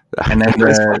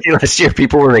last year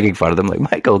people were making fun of them, like,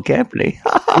 Michael Kempny.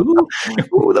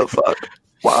 Who the fuck?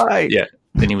 Why? Yeah.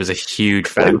 And he was a huge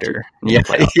factor. Yeah,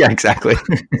 exactly.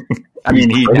 I mean,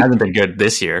 he hasn't been good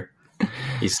this year.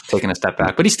 He's taken a step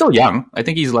back, but he's still young. I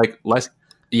think he's like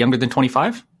younger than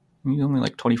 25. He's only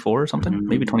like 24 or something,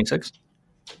 maybe 26.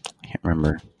 I can't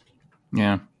remember.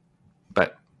 Yeah.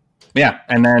 But yeah.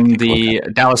 And then the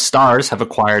Dallas Stars have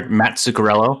acquired Matt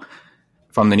Zuccarello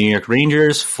from the New York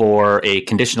Rangers for a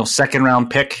conditional 2nd-round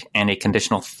pick and a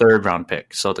conditional 3rd-round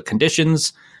pick. So the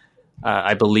conditions,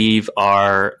 I believe,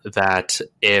 are that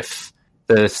if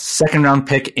the 2nd-round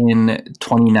pick in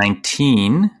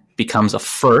 2019 becomes a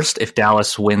first if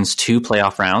Dallas wins 2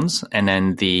 playoff rounds, and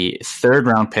then the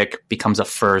 3rd-round pick becomes a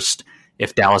first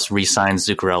if Dallas re-signs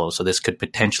Zuccarello. So this could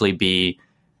potentially be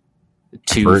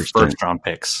 2 first-round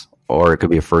picks. Or it could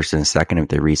be a 1st and a 2nd if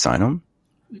they re-sign him.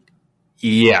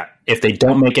 Yeah, if they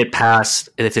don't make it past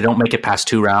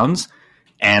 2 rounds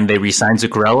and they re-sign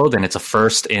Zuccarello, then it's a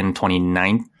 1st in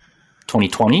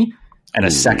 2020 and a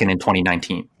 2nd in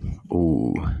 2019.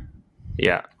 Ooh,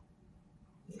 yeah.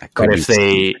 But if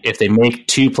they make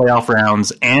 2 playoff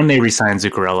rounds and they re-sign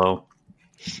Zuccarello,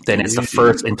 then it's a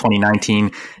 1st in 2019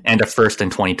 and a 1st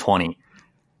in 2020.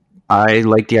 I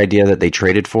like the idea that they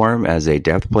traded for him as a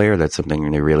depth player. That's something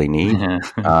they really need.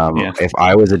 If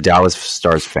I was a Dallas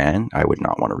Stars fan, I would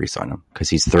not want to re-sign him because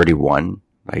he's 31.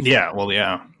 Like, yeah, well,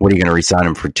 yeah. What are you going to re-sign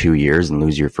him for 2 years and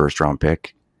lose your 1st-round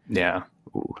pick? Yeah.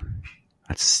 Ooh,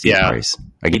 that's a steep price.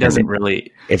 He doesn't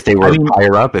really. If they were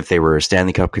higher up, if they were a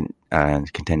Stanley Cup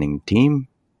contending team,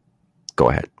 go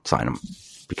ahead, sign him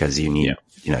because you need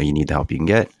you need the help you can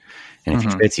get, and if he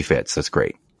fits, he fits. That's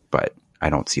great, but I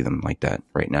don't see them like that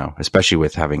right now, especially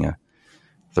with having a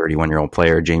 31-year-old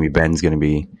player. Jamie Benn's going to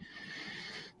be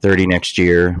 30 next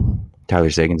year. Tyler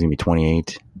Seguin's going to be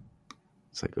 28.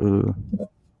 It's like, ooh,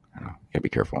 I don't know. You gotta be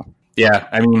careful. Yeah,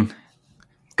 I mean,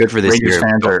 good for this Rangers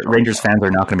year. Rangers fans are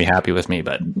not going to be happy with me,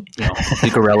 but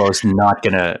Zuccarello's not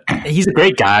going to. He's a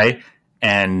great guy,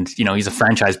 and he's a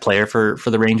franchise player for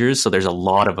the Rangers, so there's a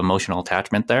lot of emotional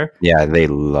attachment there. Yeah, they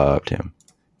loved him.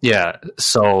 Yeah,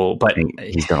 so but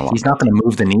he's not going to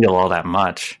move the needle all that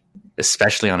much,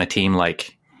 especially on a team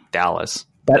like Dallas.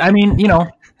 But I mean, he'll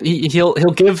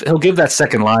give that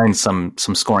second line some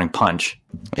scoring punch.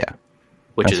 Yeah,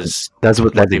 that's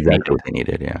exactly what they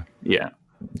needed. Yeah, yeah.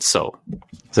 So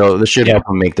this should help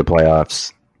them make the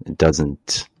playoffs. It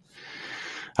doesn't.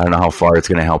 I don't know how far it's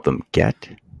going to help them get.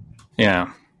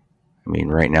 Yeah, I mean,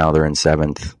 right now they're in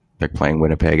 7th. They're playing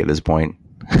Winnipeg at this point.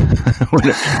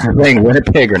 Playing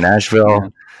Winnipeg or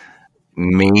Nashville,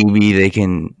 maybe they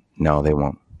can. No, they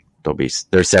won't. They're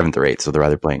 7th or 8th, so they're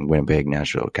either playing Winnipeg,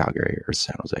 Nashville, Calgary, or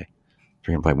San Jose.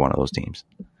 They're gonna play one of those teams.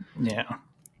 Yeah.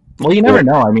 Well, you never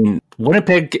know. I mean,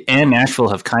 Winnipeg and Nashville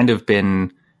have kind of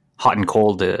been hot and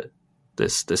cold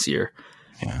this year.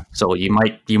 Yeah. So you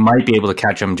might be able to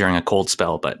catch them during a cold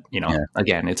spell, but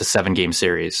again, it's a 7-game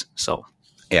series, so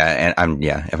Yeah, and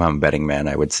if I'm a betting man,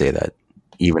 I would say that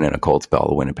even in a cold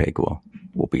spell, Winnipeg will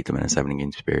beat them in a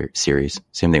 7-game series.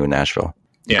 Same thing with Nashville.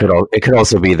 Yeah. It could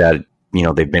also be that,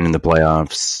 they've been in the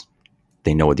playoffs.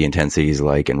 They know what the intensity is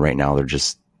like, and right now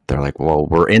they're like, well,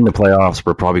 we're in the playoffs.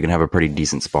 We're probably going to have a pretty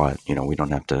decent spot. We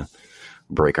don't have to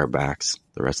break our backs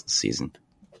the rest of the season.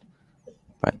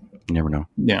 But you never know.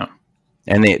 Yeah.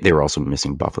 And they were also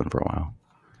missing Bufflin for a while.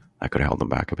 That could have held them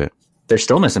back a bit. They're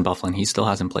still missing Bufflin. He still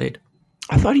hasn't played.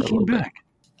 I thought he came back.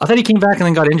 I thought he came back and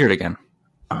then got injured again.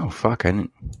 Oh, fuck. I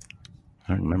don't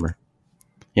remember.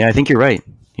 Yeah, I think you're right.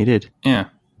 He did. Yeah.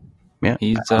 Yeah.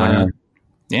 He's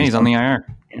he's on the IR.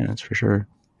 Yeah, that's for sure.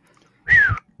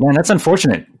 Man, that's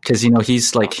unfortunate because,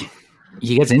 he's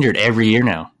he gets injured every year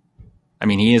now. I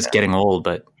mean, he is getting old,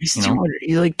 but he's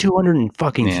like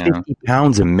 250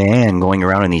 pounds a man going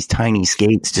around in these tiny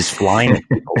skates, just flying at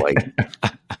people. Like,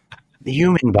 the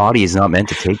human body is not meant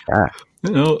to take that.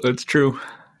 No, that's true.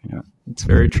 Yeah, it's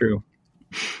very true.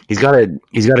 He's got to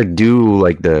do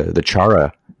like the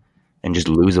Chara and just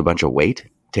lose a bunch of weight,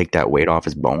 take that weight off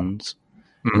his bones.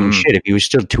 Mm-hmm. I mean, shit, if he was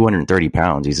still 230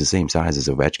 pounds, he's the same size as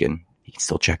Ovechkin. He can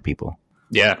still check people.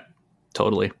 Yeah,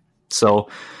 totally. So,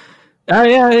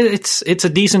 it's a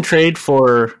decent trade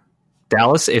for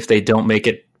Dallas if they don't make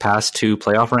it past 2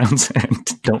 playoff rounds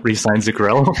and don't re-sign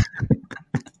Zuccarello.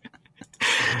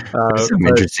 Some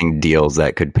interesting deals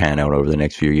that could pan out over the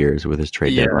next few years with his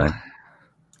trade deadline.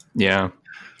 Yeah.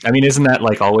 I mean, isn't that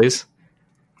like always?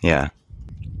 Yeah.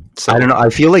 So, I don't know. I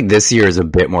feel like this year is a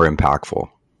bit more impactful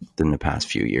than the past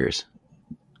few years.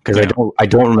 Because I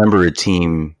don't remember a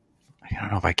team. I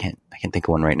don't know if I can't think of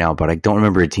one right now, but I don't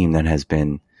remember a team that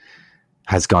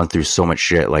has gone through so much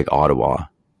shit like Ottawa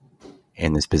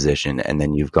in this position, and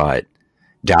then you've got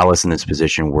Dallas in this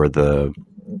position where the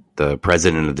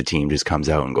president of the team just comes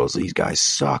out and goes, "These guys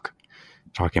suck,"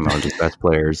 talking about his best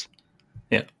players.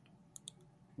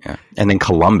 Yeah, and then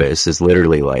Columbus is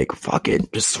literally like, "Fuck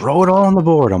it, just throw it all on the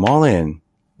board. I'm all in."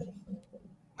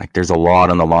 Like, there's a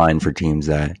lot on the line for teams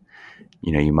that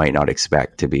you might not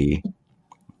expect to be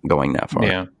going that far.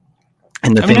 Yeah,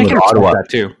 and the thing with Ottawa, that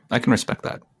too. I can respect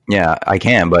that. Yeah, I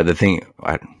can. But the thing,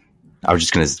 I was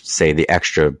just going to say, the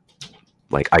extra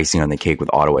like icing on the cake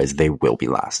with Ottawa is they will be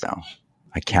last now.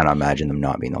 I cannot imagine them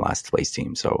not being the last place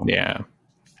team. So yeah,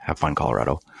 have fun,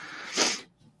 Colorado.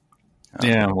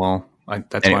 Yeah, well,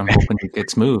 that's why I'm hoping it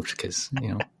gets moved because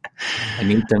I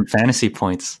need them fantasy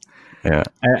points. Yeah.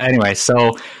 Anyway,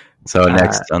 so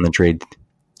next on the trade,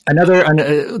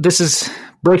 this is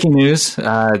breaking news.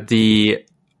 The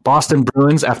Boston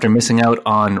Bruins, after missing out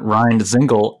on Ryan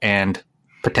Dzingel and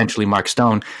potentially Mark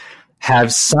Stone,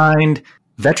 have signed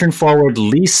veteran forward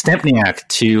Lee Stempniak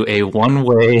to a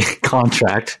one-way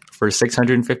contract for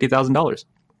 $650,000.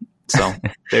 So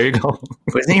there you go.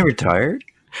 Wasn't he retired?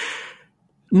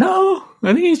 No,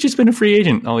 I think he's just been a free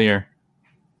agent all year.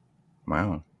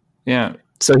 Wow. Yeah.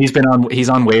 So he's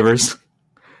on waivers,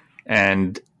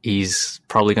 and he's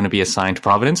probably going to be assigned to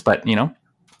Providence. But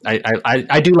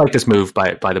I do like this move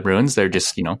by the Bruins. They're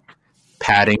just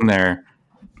padding their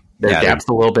depth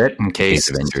a little bit in case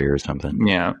of injury or something.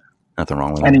 Yeah, nothing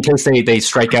wrong with that. And in case they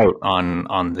strike out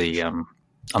on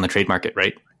the trade market,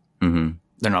 right? Mm-hmm.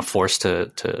 They're not forced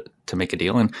to make a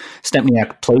deal. And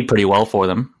Stempniak played pretty well for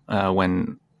them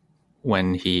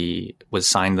when he was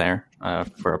signed there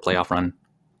for a playoff run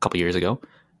a couple years ago.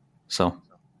 So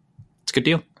it's a good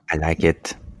deal. I like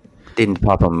it. Didn't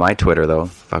pop on my Twitter though,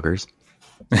 fuckers.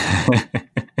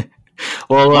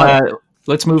 Well,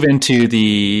 let's move into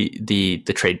the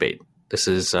trade bait. This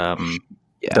is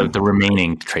the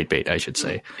remaining trade bait, I should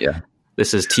say. Yeah.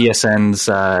 This is TSN's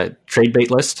trade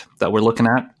bait list that we're looking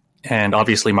at. And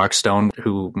obviously Mark Stone,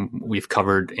 who we've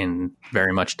covered in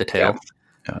very much detail,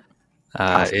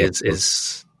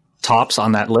 is tops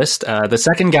on that list. The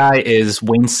second guy is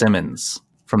Wayne Simmons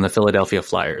from the Philadelphia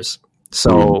Flyers.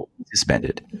 So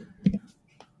suspended.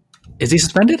 Is he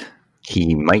suspended?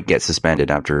 He might get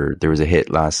suspended after there was a hit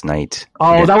last night.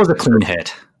 Oh, that was a clean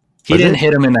hit. He didn't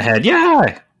hit him in the head.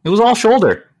 Yeah, it was all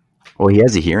shoulder. Well, he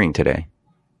has a hearing today.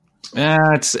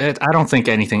 I don't think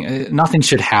nothing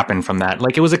should happen from that.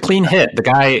 Like, it was a clean hit. The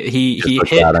guy he hit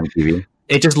bad on TV.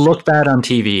 It just looked bad on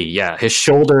TV. Yeah, his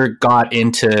shoulder got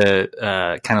into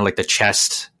kind of like the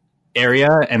chest area,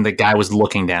 and the guy was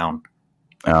looking down.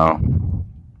 Oh,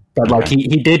 but like he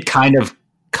did kind of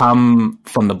come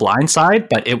from the blind side,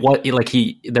 but it was like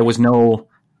it was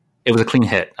a clean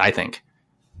hit, I think.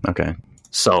 Okay.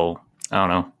 So I don't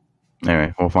know.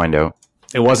 Anyway, we'll find out.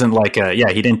 It wasn't like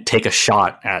he didn't take a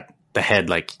shot at the head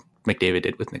like McDavid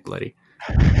did with Nick Leddy.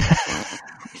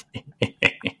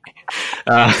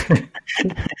 So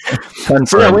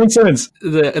yeah, Wayne Simmons.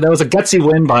 That was a gutsy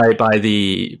win by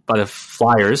the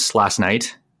Flyers last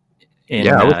night in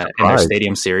their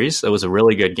Stadium Series. It was a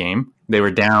really good game. They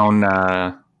were down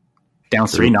 3-0.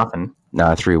 No,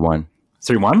 3-1.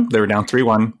 3-1. They were down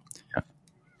 3-1,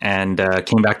 and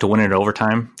came back to win it in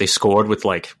overtime. They scored with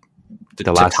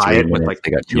the last 3 minutes.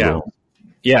 They got 2 goals.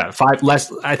 Yeah, 5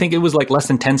 less. I think it was less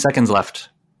than 10 seconds left.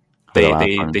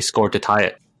 They scored to tie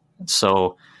it.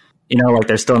 So,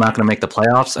 they're still not going to make the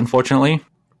playoffs, unfortunately.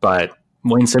 But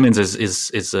Wayne Simmons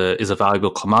is a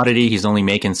valuable commodity. He's only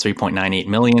making $3.98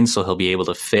 million, so he'll be able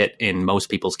to fit in most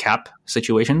people's cap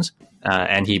situations.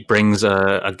 And he brings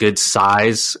a good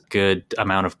size, good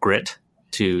amount of grit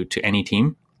to any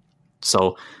team.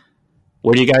 So,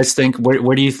 where do you guys think?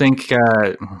 Where do you think?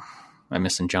 I'm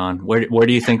missing John. Where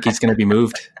do you think he's going to be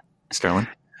moved, Sterling?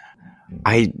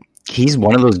 He's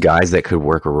one of those guys that could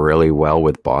work really well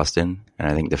with Boston, and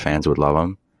I think the fans would love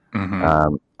him.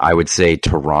 Mm-hmm. I would say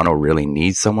Toronto really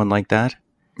needs someone like that.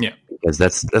 Yeah, because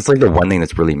that's the one thing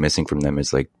that's really missing from them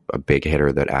is a big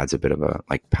hitter that adds a bit of a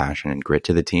passion and grit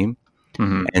to the team.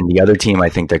 Mm-hmm. And the other team I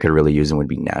think that could really use him would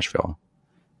be Nashville,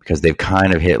 because they've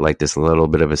kind of hit this little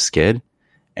bit of a skid,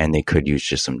 and they could use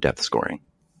just some depth scoring.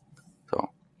 So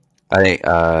I think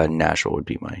Nashville would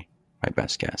be my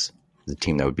best guess. The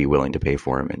team that would be willing to pay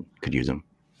for him and could use him.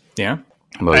 Yeah,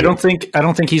 I don't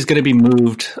think he's going to be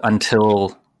moved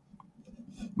until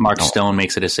Mark Stone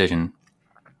makes a decision.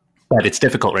 But it's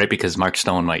difficult, right? Because Mark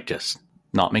Stone might just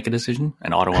not make a decision,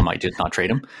 and Ottawa might just not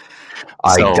trade him.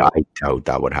 I doubt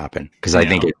that would happen, because I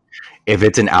think if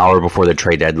it's an hour before the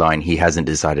trade deadline, he hasn't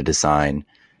decided to sign,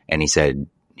 and he said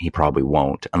he probably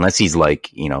won't, unless he's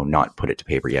not put it to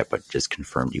paper yet, but just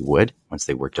confirmed he would once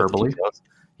they worked out the details.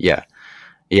 Yeah.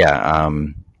 Yeah,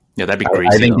 that'd be crazy.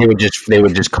 I think they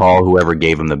would just call who had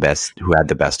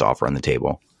the best offer on the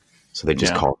table. So they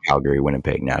just call Calgary,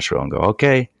 Winnipeg, Nashville, and go,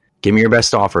 okay, give me your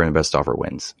best offer, and the best offer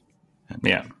wins.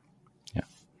 Yeah.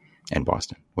 And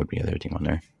Boston would be the other team on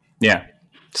there. Yeah.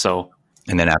 So,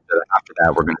 and then after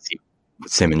that, we're going to see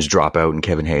Simmons drop out, and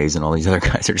Kevin Hayes and all these other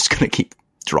guys are just going to keep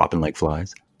dropping like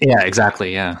flies. Yeah,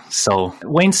 exactly. Yeah. So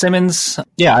Wayne Simmons,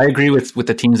 I agree with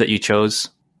the teams that you chose.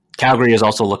 Calgary is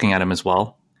also looking at him as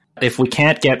well. If we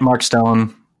can't get Mark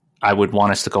Stone, I would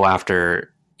want us to go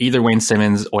after either Wayne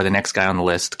Simmons or the next guy on the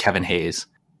list, Kevin Hayes,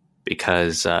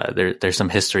 because there's some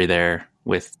history there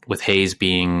with Hayes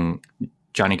being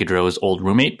Johnny Gaudreau's old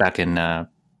roommate back in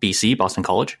BC, Boston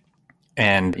College.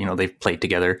 And, they've played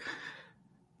together.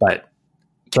 But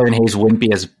Kevin Hayes wouldn't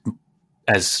be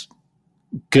as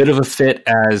good of a fit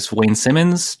as Wayne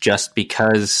Simmons, just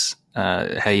because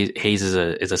Hayes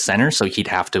is a center, so he'd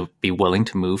have to be willing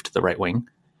to move to the right wing,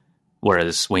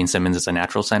 whereas Wayne Simmons is a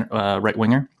natural right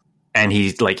winger, and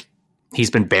he's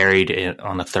been buried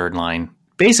on the third line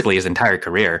basically his entire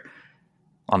career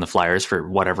on the Flyers for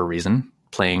whatever reason,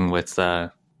 playing with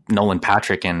Nolan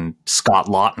Patrick and Scott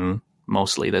Lawton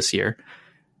mostly this year,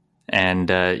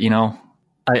 and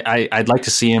I'd like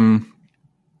to see him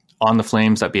on the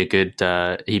Flames. That'd be a good.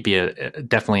 He'd be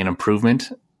definitely an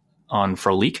improvement on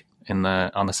Frolik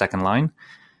on the second line.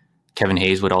 Kevin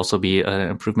Hayes would also be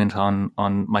an improvement on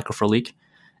Michael Frolik.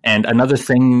 And another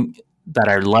thing that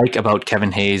I like about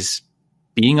Kevin Hayes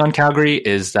being on Calgary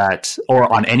is that,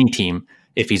 or on any team,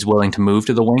 if he's willing to move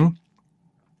to the wing,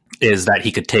 is that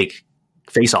he could take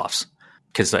faceoffs,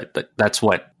 because that's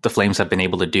what the Flames have been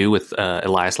able to do with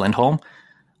Elias Lindholm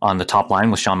on the top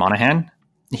line with Sean Monahan.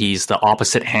 He's the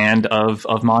opposite hand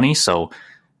of Monty, so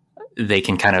they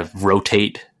can kind of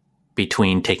rotate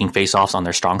between taking faceoffs on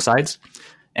their strong sides.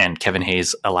 And Kevin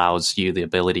Hayes allows you the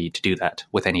ability to do that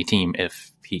with any team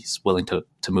if he's willing to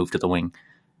move to the wing.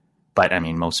 But, I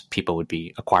mean, most people would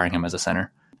be acquiring him as a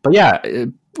center. But, yeah,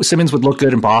 Simmons would look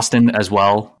good in Boston as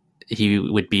well. He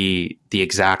would be the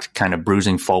exact kind of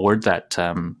bruising forward that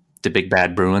the big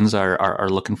bad Bruins are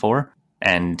looking for.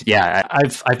 And, yeah,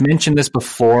 I've mentioned this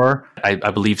before.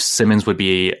 I believe Simmons would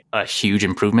be a huge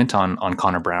improvement on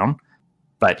Connor Brown.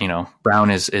 But,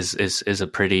 Brown is a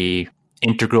pretty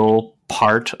integral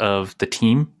part of the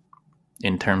team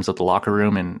in terms of the locker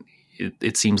room, and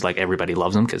it seems like everybody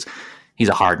loves him because he's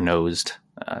a hard-nosed,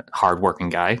 hard-working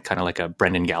guy, kind of like a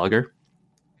Brendan Gallagher.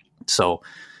 So,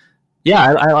 yeah,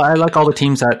 I like all the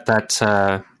teams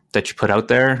that you put out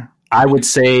there. I would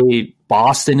say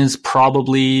Boston is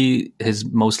probably his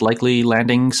most likely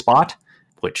landing spot,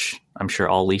 which I'm sure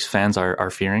all Leafs fans are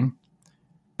fearing.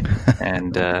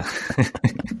 And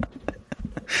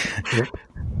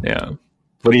yeah.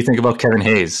 What do you think about Kevin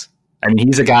Hayes? I mean,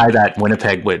 he's a guy that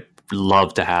Winnipeg would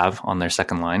love to have on their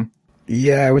second line.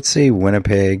 Yeah, I would say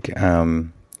Winnipeg.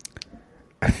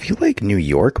 I feel like New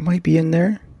York might be in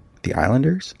there. The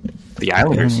Islanders? The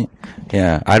Islanders?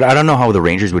 Yeah. I don't know how the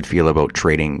Rangers would feel about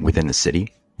trading within the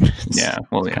city. Yeah.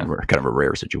 Well, yeah. Kind of a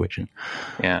rare situation.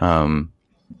 Yeah.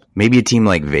 Maybe a team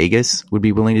like Vegas would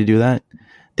be willing to do that.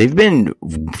 They've been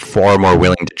far more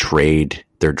willing to trade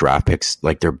their draft picks,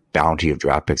 like their bounty of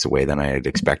draft picks away than I had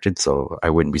expected. So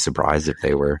I wouldn't be surprised if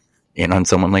they were in on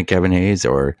someone like Kevin Hayes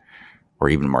or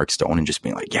even Mark Stone and just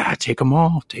being like, yeah, take them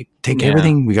all. Take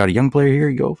everything. We got a young player here.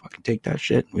 You go fucking take that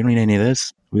shit. We don't need any of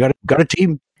this. We got a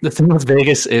team. The thing with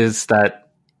Vegas is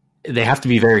that they have to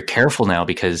be very careful now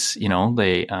because,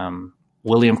 they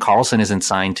William Karlsson isn't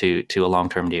signed to a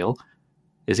long-term deal.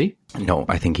 Is he? No,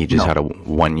 I think he just had a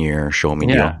 1-year show me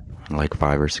deal, like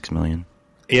 $5 or $6 million.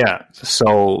 Yeah.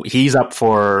 So he's up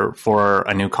for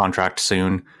a new contract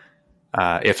soon,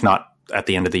 if not at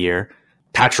the end of the year.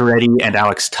 Pacioretty and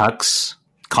Alex Tuch's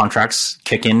contracts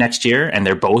kick in next year, and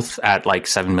they're both at like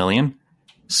 $7 million.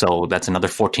 So that's another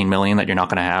 $14 million that you're not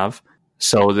going to have.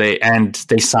 So they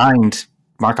signed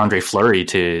Marc-Andre Fleury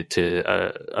to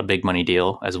a big money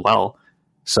deal as well.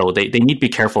 So they need to be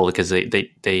careful because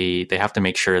they have to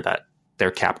make sure that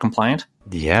they're cap compliant.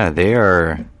 Yeah, they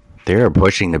are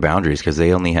pushing the boundaries because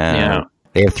they only have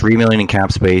they have $3 million in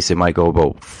cap space. It might go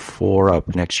about $4 million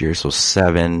up next year, so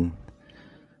 $7 million.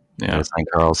 Yeah, sign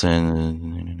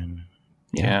Karlsson.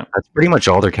 Yeah, that's pretty much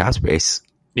all their cap space.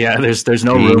 Yeah, there's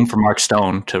no room for Mark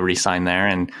Stone to re-sign there,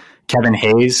 and Kevin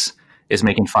Hayes is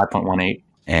making 5.18,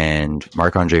 and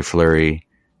Marc-Andre Fleury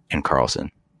and Karlsson.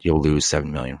 You'll lose $7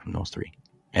 million from those three,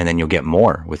 and then you'll get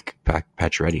more with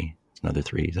Pacioretty. It's another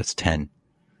 3. That's 10.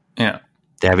 Yeah,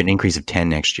 they have an increase of 10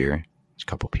 next year. There's a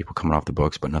couple of people coming off the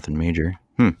books, but nothing major.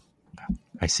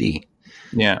 I see.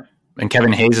 Yeah, and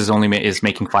Kevin Hayes is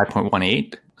making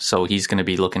 5.18, so he's going to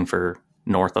be looking for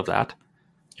north of that.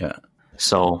 Yeah.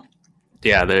 So,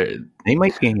 yeah, they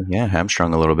might be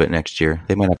hamstrung a little bit next year.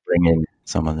 They might have to bring in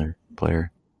some other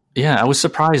player. Yeah, I was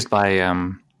surprised by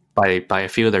a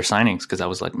few of their signings because I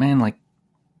was like, man, like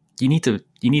you need to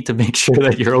make sure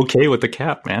that you're okay with the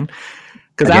cap, man.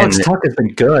 Because Alex Tuch has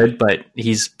been good, but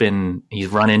he's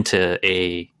run into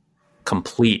a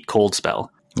complete cold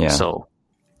spell. Yeah. So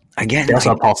again, they also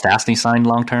have Paul Stastny signed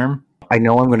long term. I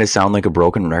know I'm going to sound like a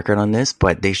broken record on this,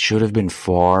 but they should have been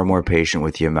far more patient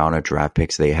with the amount of draft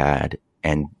picks they had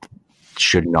and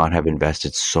should not have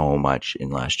invested so much in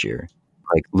last year.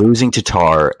 Like losing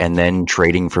Tatar and then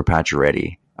trading for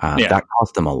Pacioretty, that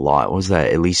cost them a lot. What was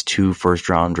that? At least 2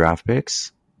 first-round draft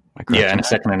picks? And a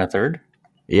second and a third?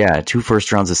 Yeah, 2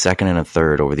 first rounds, a second and a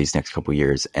third over these next couple of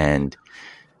years. And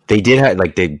they did have,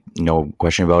 no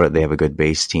question about it, they have a good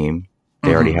base team.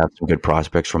 They already have some good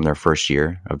prospects from their first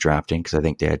year of drafting because I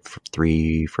think they had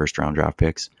 3 first-round draft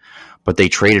picks. But they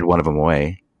traded one of them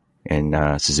away in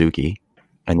Suzuki,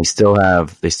 and they still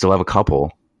have a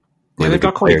couple. Yeah, they've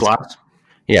got Cody Glass.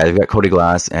 Yeah, they've got Cody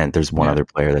Glass, and there's one other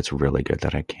player that's really good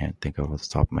that I can't think of off the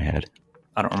top of my head.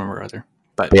 I don't remember either.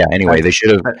 But yeah, anyway, they should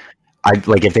have.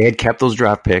 If they had kept those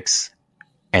draft picks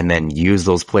and then used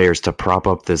those players to prop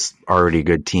up this already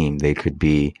good team, they could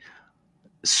be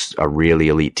a really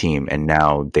elite team. And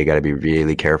now they got to be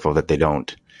really careful that they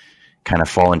don't kind of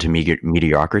fall into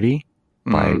mediocrity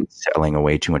by selling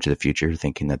away too much of the future,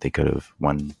 thinking that they could have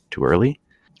won too early.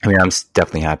 I mean, I'm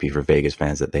definitely happy for Vegas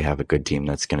fans that they have a good team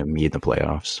that's going to be in the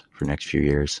playoffs for the next few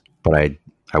years. But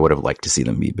I would have liked to see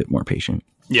them be a bit more patient.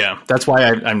 Yeah, that's why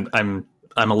I'm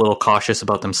a little cautious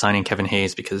about them signing Kevin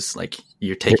Hayes because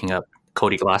you're taking up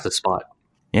Cody Glass's spot.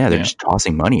 Yeah, they're just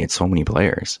tossing money at so many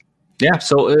players. Yeah,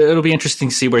 so it'll be interesting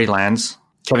to see where he lands.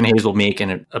 Kevin Hayes will make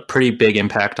a pretty big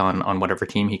impact on whatever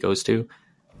team he goes to.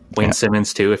 Wayne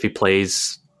Simmons too, if he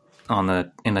plays in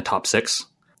the top 6.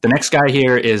 The next guy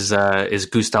here is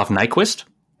Gustav Nyquist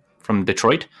from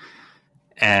Detroit,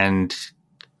 and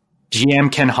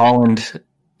GM Ken Holland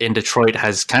in Detroit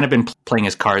has kind of been playing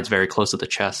his cards very close to the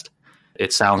chest.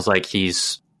 It sounds like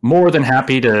he's more than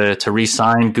happy to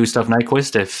re-sign Gustav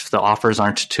Nyquist if the offers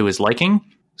aren't to his liking.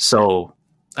 So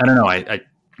I don't know.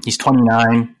 He's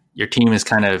 29. Your team is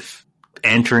kind of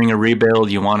entering a rebuild.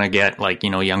 You want to get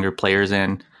younger players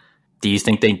in. Do you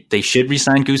think they should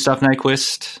re-sign Gustav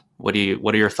Nyquist? What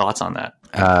are your thoughts on that?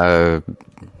 I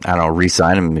don't know.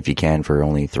 Re-sign him if you can for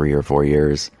only 3 or 4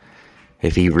 years.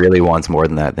 If he really wants more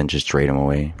than that, then just trade him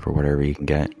away for whatever you can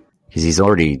get. Because he's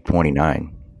already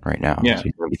 29 right now. Yeah. So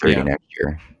he's going to be 30 next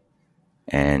year.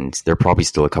 And they're probably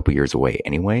still a couple years away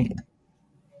anyway.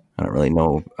 I don't really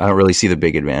know. I don't really see the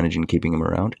big advantage in keeping him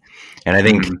around. And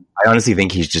I honestly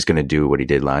think he's just going to do what he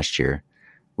did last year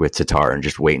with Tatar and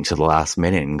just wait until the last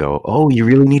minute and go, oh, you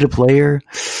really need a player?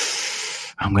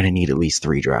 I'm going to need at least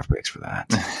 3 draft picks for that.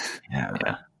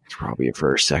 Yeah. It's probably a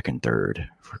first, second, third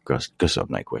for Gustav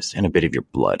Nyquist, and a bit of your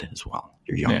blood as well.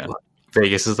 Your young blood.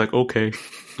 Vegas is like, okay.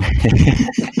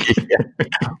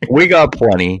 We got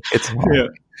plenty. It's fine.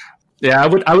 Yeah.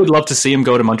 I would love to see him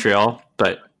go to Montreal,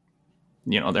 but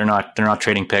they're not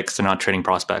trading picks, they're not trading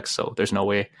prospects, so there's no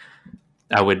way.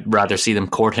 I would rather see them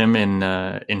court him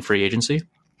in free agency.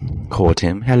 Court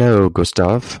him. Hello,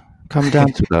 Gustav. Come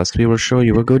dance with us. We will show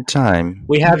you a good time.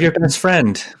 We have your best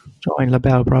friend. Join La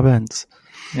Belle Province.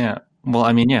 Yeah. Well,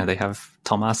 I mean, yeah, they have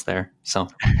Tomas there, so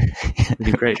it'd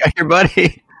be great. Got your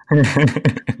buddy.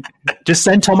 Just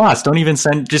send Tomas. Don't even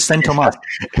just send Tomas.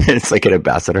 It's like an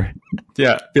ambassador.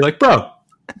 Yeah. Be like, bro,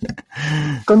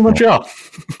 go to Montreal.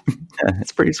 Yeah,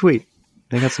 it's pretty sweet.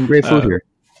 They got some great food here.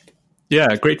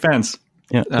 Yeah, great fans.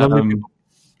 Yeah.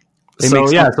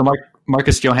 So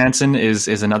Marcus Johansson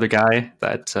is another guy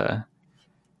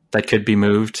that could be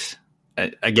moved.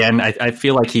 Again, I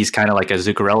feel like he's kind of like a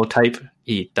Zuccarello type.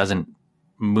 He doesn't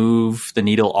move the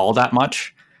needle all that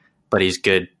much, but he's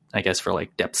good, I guess, for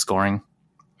like depth scoring.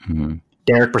 Mm-hmm.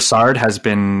 Derek Brassard has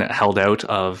been held out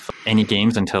of any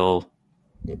games until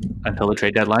the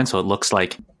trade deadline, so it looks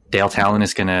like Dale Talon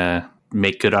is going to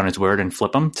make good on his word and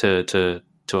flip him to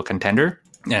a contender.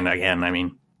 And again, I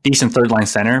mean, decent third line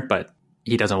center, but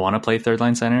he doesn't want to play third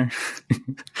line center.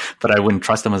 But I wouldn't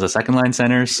trust him as a second line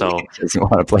center. So he doesn't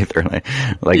want to play third line.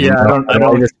 Like, yeah, I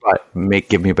don't this spot.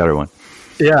 Give me a better one.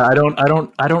 Yeah, I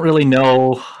don't really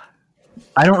know.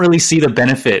 I don't really see the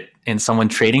benefit in someone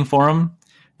trading for him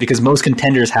because most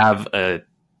contenders have a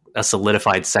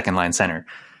solidified second line center.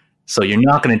 So you're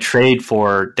not going to trade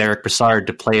for Derek Brassard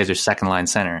to play as your second line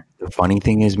center. The funny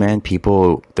thing is, man,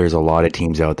 there's a lot of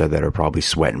teams out there that are probably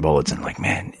sweating bullets and like,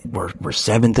 man, we're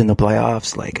seventh in the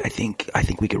playoffs. Like, I think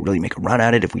we could really make a run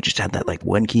at it if we just had that like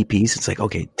one key piece. It's like,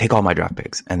 okay, take all my draft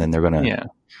picks, and then they're gonna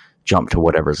jump to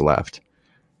whatever's left.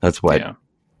 That's what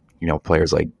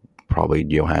players like probably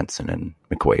Johansson and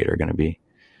McQuaid are going to be.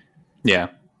 Yeah,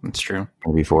 that's true.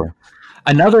 Before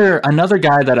another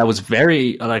guy that I was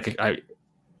very like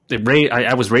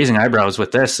I was raising eyebrows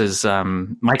with this is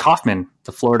Mike Hoffman.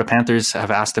 The Florida Panthers have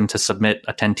asked him to submit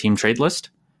a 10-team trade list,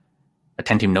 a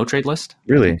 10-team no trade list.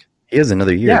 Really? He has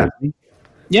another year. Yeah, doesn't he?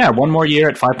 Yeah, one more year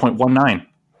at 5.19,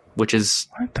 which is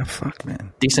what the fuck,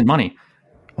 man? Decent money.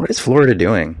 What is Florida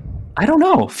doing? I don't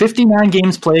know. 59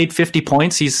 games played, 50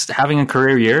 points. He's having a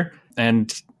career year,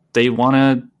 and they want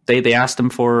to. They asked him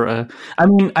for.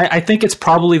 I think it's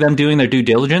probably them doing their due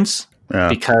diligence. Yeah.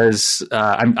 Because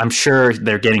I'm sure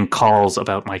they're getting calls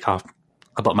about Mike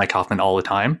Hoffman all the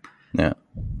time. Yeah.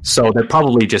 So they're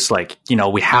probably just like,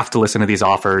 we have to listen to these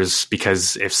offers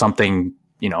because if something,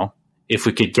 if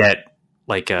we could get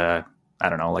like a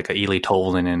Eeli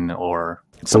Tolvanen or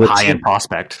some high-end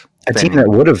prospect. A team that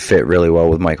would have fit really well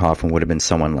with Mike Hoffman would have been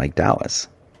someone like Dallas,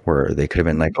 where they could have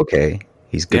been like, okay,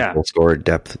 he's good goal scorer,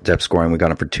 depth scoring. We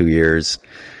got him for 2 years.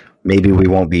 Maybe we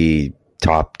won't be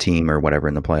top team or whatever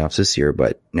in the playoffs this year,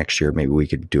 but next year maybe we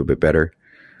could do a bit better.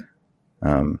 I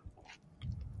don't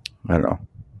know.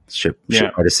 Ship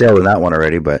might have sailed in that one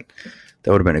already, but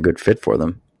that would have been a good fit for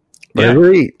them. But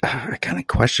I kind of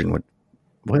question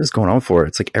what is going on for it.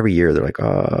 It's like every year they're like,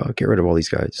 get rid of all these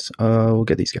guys. We'll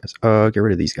get these guys. Get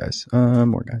rid of these guys.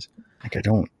 More guys. Like I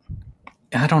don't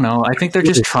know. I think they're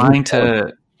just trying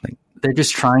to. They're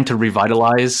just trying to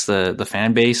revitalize the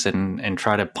fan base and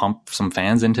try to pump some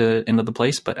fans into the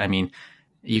place. But I mean,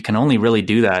 you can only really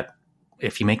do that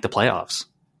if you make the playoffs.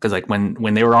 Because like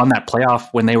when they were on that playoff,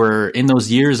 when they were in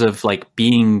those years of like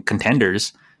being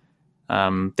contenders,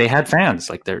 they had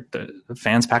fans. Like the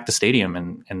fans packed the stadium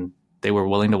and they were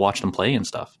willing to watch them play and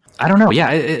stuff. I don't know. Yeah,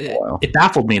 it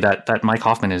baffled me that Mike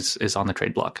Hoffman is on the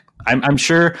trade block. I'm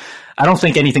sure. I don't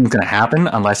think anything's going to happen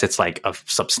unless it's like a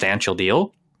substantial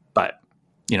deal. But,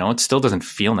 it still doesn't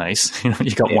feel nice. You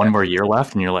got one more year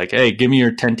left and you're like, hey, give me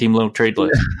your 10-team low trade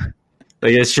list.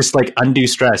 Like, it's just like undue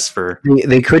stress for.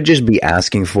 They could just be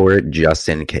asking for it just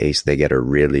in case they get a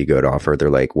really good offer. They're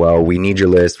like, well, we need your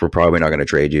list. We're probably not going to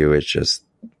trade you. We're just.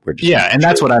 Yeah. And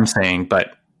that's what I'm saying.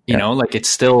 But, like it's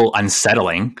still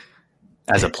unsettling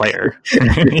as a player.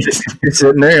 You're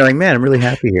sitting there. You're like, man, I'm really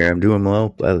happy here. I'm doing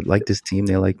well. I like this team.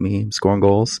 They like me. I'm scoring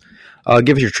goals.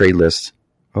 Give us your trade list.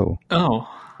 Oh.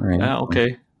 Right.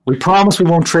 Okay. We promise we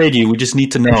won't trade you. We just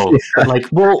need to know. If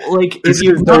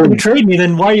you're not going to trade me,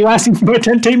 then why are you asking for a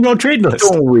 10-team no trade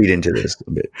list? Don't read into this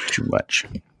a bit too much.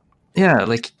 Yeah,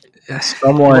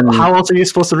 how else are you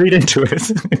supposed to read into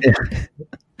it?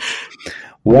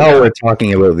 While we're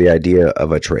talking about the idea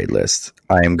of a trade list,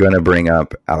 I am going to bring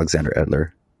up Alexander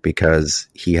Edler because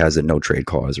he has a no trade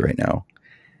clause right now.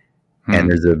 And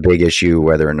there's a big issue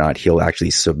whether or not he'll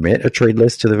actually submit a trade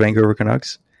list to the Vancouver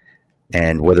Canucks.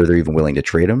 and whether they're even willing to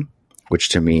trade him, which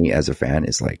to me as a fan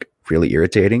is like really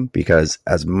irritating, because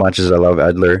as much as I love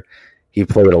Edler, he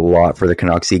played a lot for the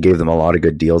Canucks. He gave them a lot of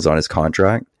good deals on his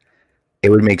contract. It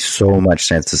would make so much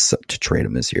sense to trade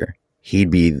him this year.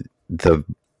 He'd be the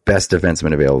best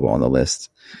defenseman available on the list.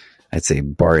 I'd say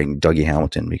barring Dougie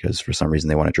Hamilton, because for some reason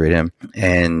they want to trade him.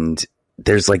 And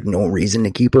there's like no reason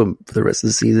to keep him for the rest of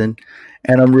the season.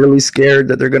 And I'm really scared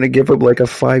that they're going to give him like a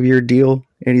 5-year deal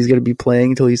and he's going to be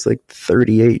playing until he's like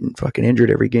 38 and fucking injured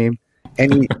every game.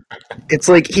 And it's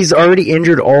like he's already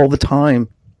injured all the time.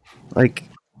 Like,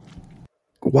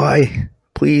 why?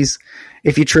 Please.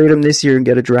 If you trade him this year and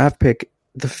get a draft pick,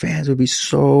 the fans would be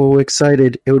so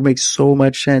excited. It would make so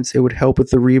much sense. It would help with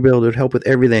the rebuild. It would help with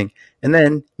everything. And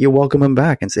then you welcome him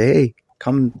back and say, hey,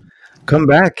 come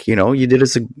back. You know, you did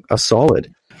us a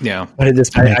solid. Yeah. But at this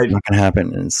point, it's not going to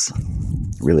happen. And it's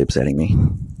really upsetting me.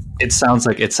 It sounds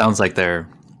like they're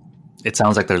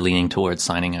leaning towards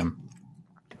signing him.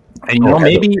 And you know,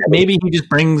 maybe he just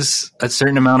brings a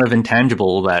certain amount of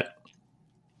intangible that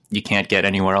you can't get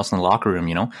anywhere else in the locker room,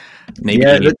 you know? Maybe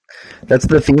that's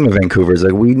the theme of Vancouver. Is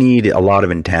like we need a lot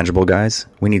of intangible guys.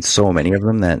 We need so many of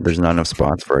them that there's not enough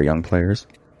spots for our young players.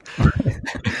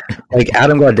 Like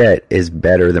Adam Gaudette is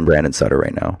better than Brandon Sutter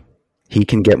right now. He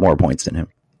can get more points than him.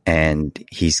 And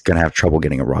he's going to have trouble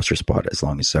getting a roster spot as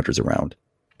long as Sutter's around.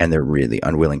 And they're really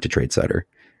unwilling to trade Sutter.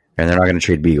 And they're not going to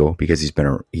trade Beagle because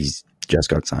he's just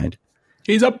got signed.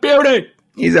 He's a beauty.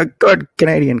 He's a good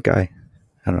Canadian guy.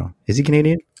 I don't know. Is he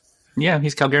Canadian? Yeah,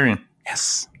 he's Calgarian.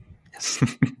 Yes.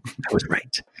 I was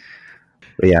right.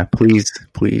 But yeah, please,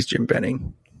 Jim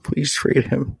Benning, please trade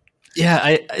him. Yeah,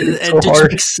 it just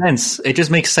makes sense. It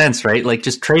just makes sense, right? Like,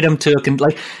 just trade him to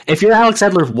like, if you're Alex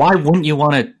Edler, why wouldn't you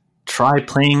want to try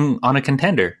playing on a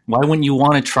contender? Why wouldn't you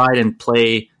want to try and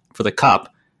play for the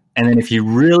Cup? And then if you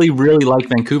really, really like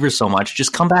Vancouver so much,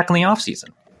 just come back in the offseason.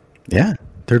 Yeah,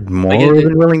 they're more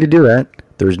than willing to do that.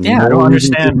 There's I don't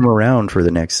understand them around for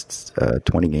the next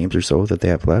 20 games or so that they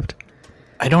have left.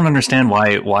 I don't understand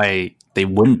why they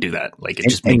wouldn't do that. Like, it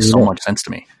just makes so much sense to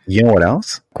me. You know what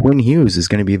else? Quinn Hughes is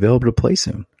going to be available to play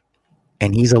soon.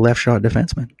 And he's a left shot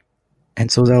defenseman.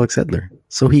 And so is Alex Edler.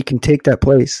 So he can take that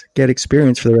place, get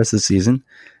experience for the rest of the season,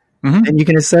 and you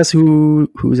can assess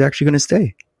who's actually going to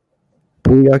stay.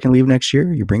 Pouliot can leave next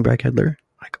year. You bring back Edler.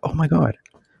 Like, oh my God.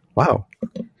 Wow.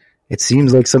 It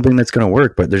seems like something that's going to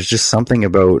work, but there's just something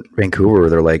about Vancouver where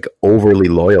they're like overly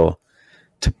loyal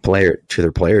to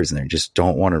their players, and they just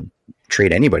don't want to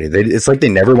trade anybody. It's like they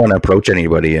never want to approach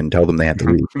anybody and tell them they have to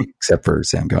leave, except for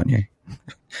Sam Gagner.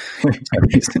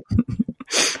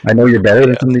 I know you're better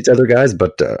than some of these other guys,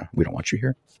 but we don't want you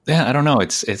here. Yeah, I don't know.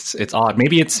 It's odd.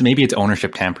 Maybe it's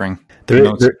ownership tampering.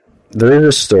 There is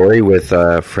a story with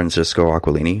Francisco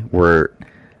Aquilini where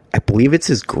I believe it's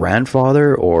his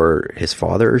grandfather or his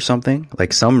father or something,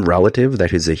 like some relative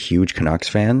that is a huge Canucks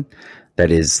fan that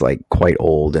is like quite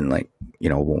old and like, you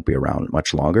know, won't be around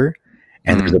much longer.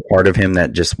 And there's a part of him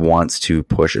that just wants to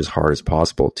push as hard as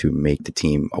possible to make the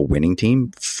team a winning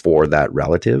team for that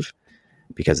relative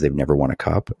because they've never won a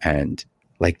cup. And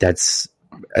like, that's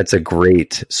a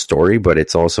great story, but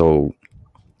it's also,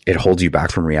 it holds you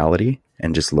back from reality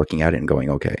and just looking at it and going,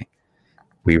 okay,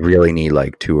 we really need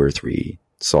like 2 or 3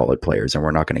 solid players. And we're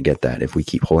not going to get that if we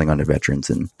keep holding on to veterans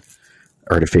and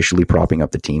artificially propping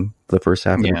up the team for the first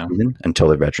half of the season until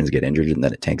the veterans get injured and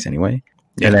then it tanks anyway.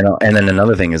 Yeah. And then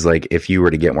another thing is like, if you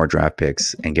were to get more draft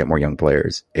picks and get more young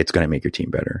players, it's going to make your team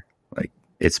better. Like,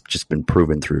 it's just been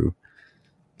proven through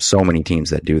so many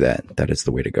teams that do that it's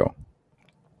the way to go.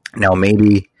 Now,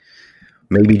 maybe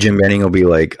Jim Benning will be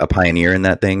like a pioneer in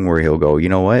that thing where he'll go, you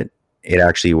know what? It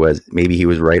actually was, maybe he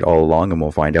was right all along, and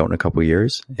we'll find out in a couple of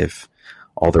years if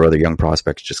all their other young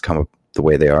prospects just come up the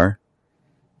way they are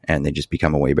and they just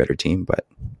become a way better team. But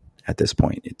at this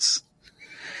point, it's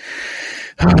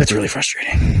really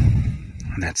frustrating.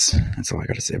 And that's all I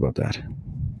got to say about that.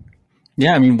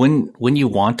 Yeah, I mean, when you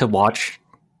want to watch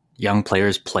young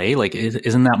players play, like,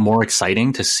 isn't that more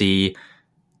exciting to see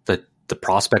the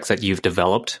prospects that you've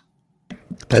developed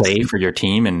play for your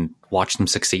team and watch them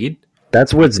succeed?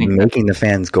 That's what's making the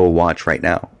fans go watch right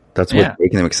now. That's what's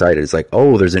making them excited. It's like,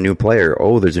 oh, there's a new player.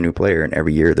 Oh, there's a new player. And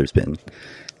every year there's been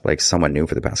like someone new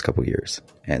for the past couple of years.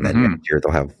 And then next year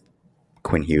they'll have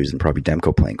Quinn Hughes and probably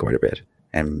Demko playing quite a bit.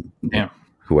 And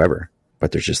whoever.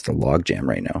 But there's just a log jam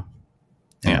right now.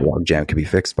 And the log jam can be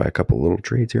fixed by a couple of little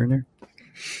trades here and there.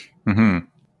 Mm-hmm.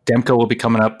 Demko will be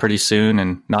coming up pretty soon,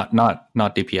 and not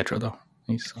DiPietro though.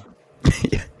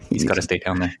 He's got to stay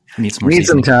down there. He needs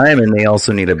some time, and they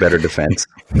also need a better defense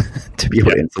to be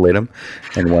able to insulate him,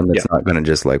 and one that's not going to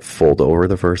just like fold over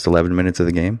the first 11 minutes of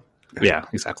the game. Yeah,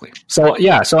 exactly. So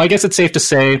I guess it's safe to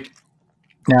say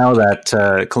now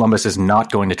that Columbus is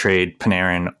not going to trade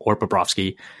Panarin or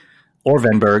Bobrovsky or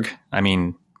Venberg. I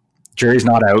mean, jury's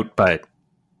not out, but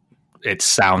it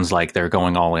sounds like they're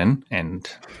going all in, and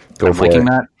I'm liking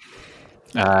that.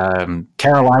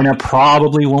 Carolina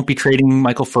probably won't be trading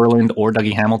Michael Furland or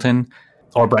Dougie Hamilton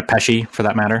or Brett Pesce for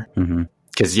that matter,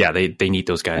 because they need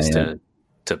those guys to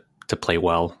play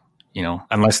well,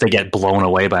 unless they get blown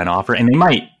away by an offer, and they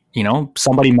might.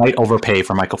 Somebody might overpay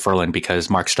for Michael Furland because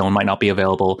Mark Stone might not be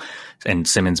available and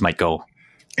Simmons might go.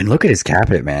 And look at his cap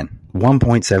hit, man.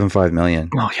 $1.75 million.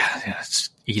 Oh, yeah, it's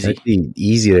easy. That'd be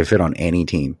easy to fit on any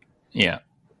team. Yeah,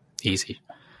 easy.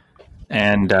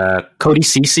 And Cody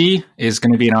Ceci is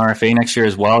going to be an RFA next year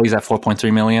as well. He's at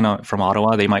 $4.3 million from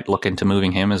Ottawa. They might look into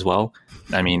moving him as well.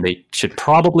 I mean, they should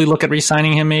probably look at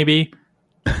re-signing him maybe.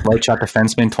 Right shot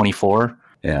defenseman, 24.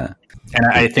 Yeah. And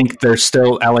I think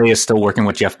LA is still working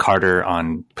with Jeff Carter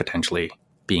on potentially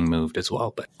being moved as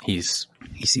well, but he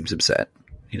seems upset.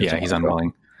 He's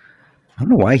unwilling. I don't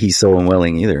know why he's so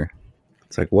unwilling either.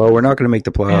 It's like, well, we're not going to make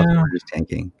the playoffs. Yeah. We're just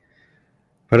tanking.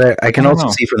 But I can also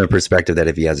see from the perspective that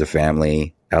if he has a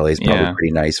family, LA is probably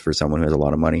pretty nice for someone who has a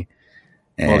lot of money.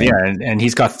 And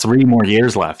he's got 3 more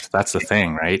years left. That's the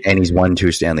thing, right? And he's won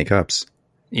 2 Stanley Cups.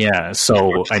 Yeah,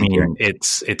 so I mean,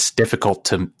 it's difficult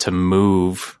to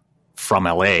move from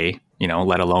LA,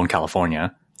 let alone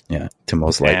California. Yeah, to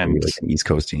most likely like an East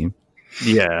Coast team.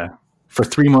 Yeah, for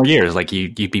 3 more years, like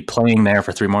you'd be playing there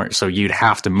for 3 more, so you'd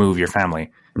have to move your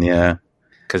family. Yeah,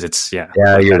 because it's you're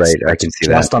right. I can see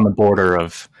that. Just on the border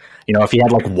of, if he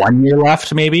had like 1 year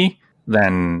left, maybe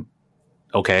then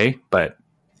okay, but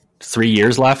 3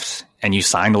 years left, and you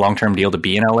signed a long-term deal to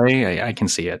be in LA, I can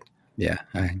see it. Yeah,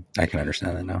 I can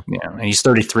understand that now. Yeah, and he's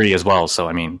 33 as well, so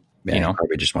I mean,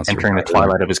 probably just wants entering the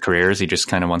twilight of his career, he just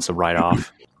kind of wants to ride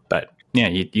off. But yeah,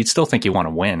 you'd still think you want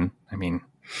to win. I mean,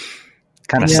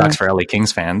 kind of sucks for LA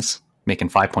Kings fans making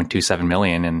 $5.27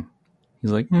 million, and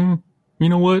he's like, you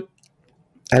know what?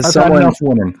 I've had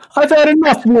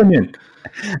enough women.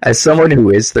 As someone who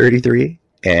is 33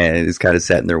 and is kind of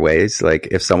set in their ways, like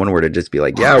if someone were to just be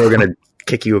like, yeah, we're gonna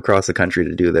kick you across the country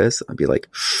to do this, I'd be like,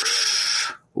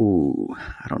 ooh,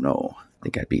 I don't know. I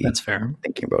think I'd be That's fair.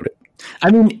 Thinking about it.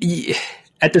 I mean,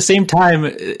 at the same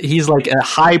time, he's like a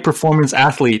high performance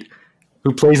athlete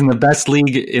who plays in the best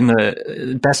league, in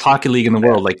the best hockey league in the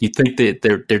world. Like, you'd think that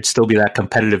there'd still be that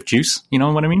competitive juice. You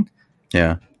know what I mean?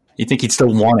 Yeah. You think he'd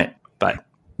still want it, but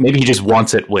maybe he just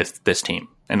wants it with this team,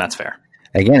 and that's fair.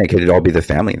 Again, it could all be the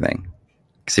family thing.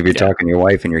 Because if you're talking to your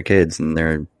wife and your kids and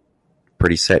they're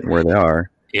pretty set in where they are.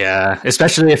 Yeah,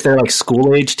 especially if they're like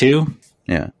school age too.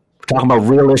 Yeah. We're talking about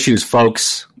real issues,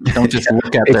 folks. Don't just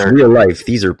look at it's real life.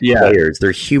 These are players.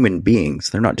 They're human beings.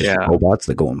 They're not just robots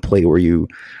that go and play where you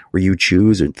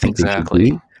choose or think they should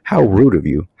be. How rude of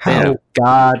you. How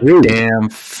goddamn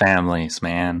families,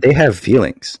 man. They have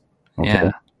feelings. Okay?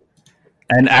 Yeah.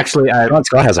 And actually, John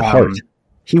Scott has a heart.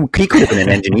 He could have been an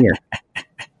engineer.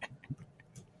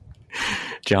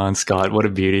 John Scott, what a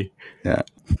beauty. Yeah.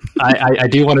 I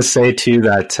do want to say too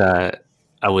that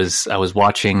I was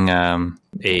watching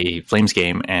a Flames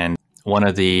game, and one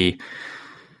of the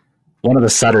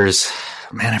Sutters,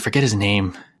 man, I forget his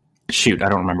name. Shoot, I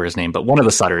don't remember his name, but one of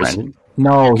the Sutters. Brent?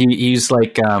 No, he's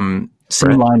like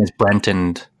same line as Brent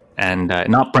and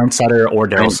not Brent Sutter or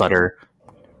Daryl Sutter,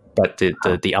 but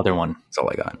the other one. That's all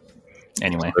I got.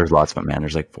 Anyway, there's lots of them, man.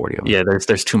 There's like 40 of them. Yeah,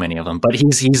 there's too many of them. But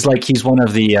he's one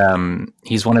of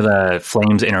the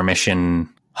Flames intermission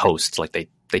hosts. Like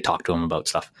they talk to him about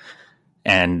stuff,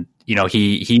 and he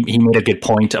made a good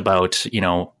point about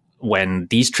when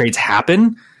these trades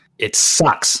happen, it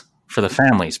sucks for the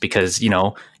families because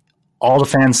all the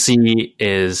fans see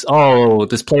is, oh,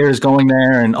 this player is going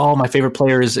there, and oh, my favorite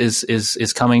player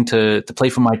is coming to play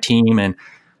for my team, and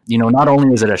not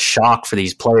only is it a shock for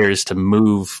these players to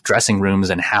move dressing rooms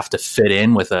and have to fit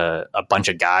in with a bunch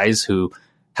of guys who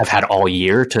have had all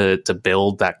year to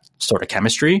build that sort of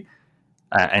chemistry,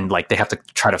 and like they have to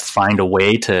try to find a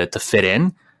way to fit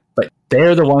in, but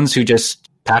they're the ones who just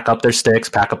pack up their sticks,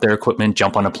 pack up their equipment,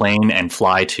 jump on a plane, and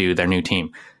fly to their new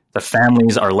team. The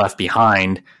families are left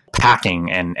behind packing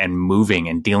and moving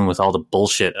and dealing with all the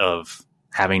bullshit of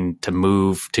having to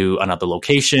move to another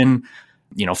location,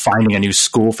 finding a new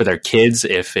school for their kids.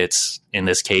 If it's, in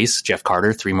this case, Jeff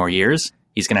Carter, 3 more years,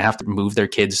 he's going to have to move their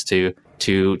kids to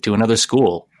another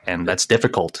school. And that's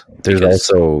difficult. There's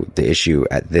also the issue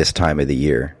at this time of the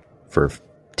year for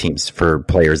teams, for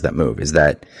players that move, is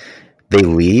that they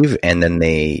leave and then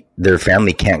their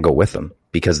family can't go with them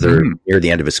because they're near the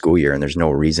end of a school year and there's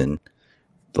no reason.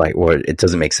 It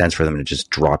doesn't make sense for them to just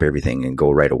drop everything and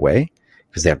go right away.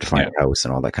 because they have to find a house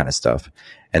and all that kind of stuff.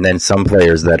 And then some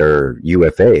players that are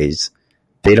UFAs,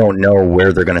 they don't know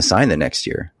where they're going to sign the next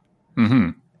year. Mm-hmm.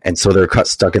 And so they're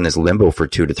stuck in this limbo for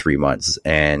 2 to 3 months.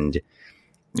 And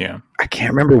I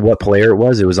can't remember what player it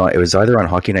was. It was either on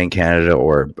Hockey Night in Canada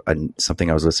or something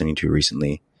I was listening to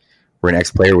recently, where an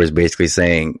ex-player was basically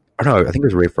saying, I don't know, I think it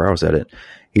was Ray Ferraro said it.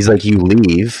 He's like, you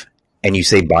leave and you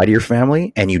say bye to your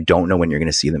family and you don't know when you're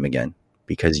going to see them again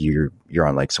because you're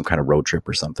on like some kind of road trip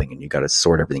or something, and you got to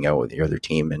sort everything out with your other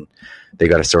team, and they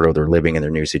got to sort out their living in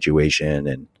their new situation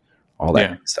and all that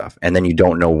kind of stuff. And then you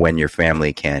don't know when your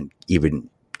family can even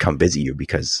come visit you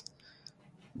because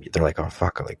they're like, oh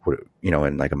fuck, like what,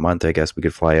 in like a month, I guess we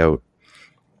could fly out.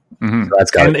 Mm-hmm. So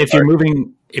that's and if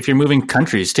you're moving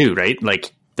countries too, right?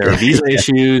 Like there are visa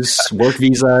issues, work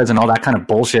visas, and all that kind of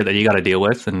bullshit that you got to deal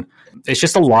with, and it's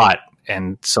just a lot.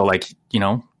 And so, like,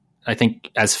 I think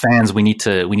as fans, we need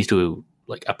to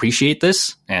like appreciate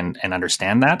this and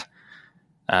understand that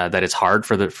it's hard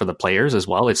for the players as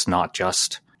well. It's not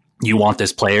just you want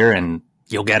this player and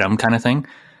you'll get him kind of thing.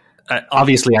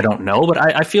 Obviously, I don't know, but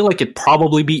I feel like it'd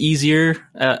probably be easier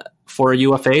for a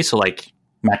UFA. So, like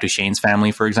Matt Duchene's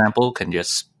family, for example, can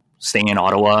just stay in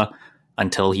Ottawa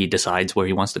until he decides where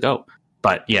he wants to go.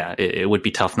 But yeah, it would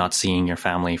be tough not seeing your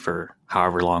family for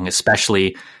however long,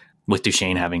 especially with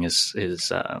Duchene having his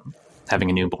having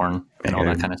a newborn and all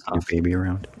that kind of stuff. Baby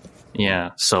around.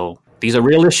 Yeah. So these are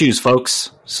real issues,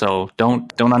 folks. So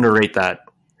don't underrate that,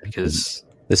 because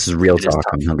this is real talk.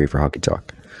 I'm hungry for hockey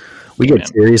talk. We get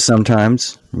serious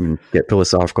sometimes. We get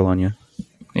philosophical on you.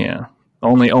 Yeah.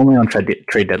 Only on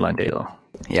trade deadline day, though.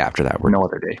 Yeah. After that, we're no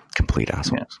other day. Complete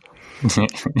assholes. Yeah.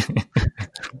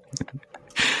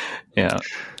 Yeah.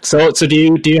 So do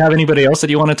you have anybody else that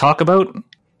you want to talk about?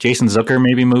 Jason Zucker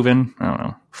maybe moving. I don't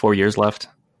know. 4 years left.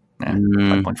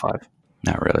 5.5.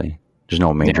 Not really. There's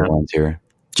no major ones here.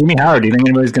 Jimmy Howard. Do you think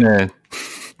anybody's gonna?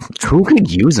 Who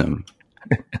could use him?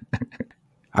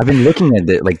 I've been looking at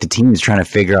the teams trying to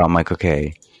figure out. I'm like,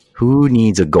 okay, who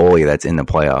needs a goalie that's in the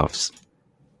playoffs?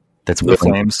 That's the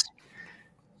Flames.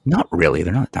 Not really.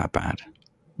 They're not that bad.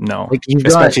 No,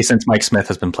 especially since Mike Smith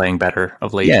has been playing better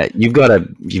of late. Yeah, you've got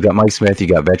Mike Smith, you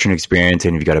got veteran experience,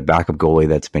 and you've got a backup goalie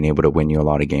that's been able to win you a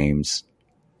lot of games.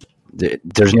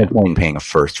 There's no point in paying a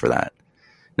first for that.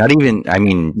 Not even, I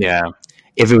mean,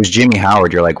 if it was Jimmy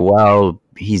Howard, you're like, well,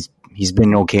 he's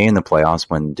been okay in the playoffs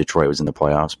when Detroit was in the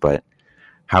playoffs, but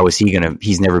how is he gonna?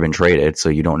 He's never been traded, so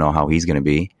you don't know how he's gonna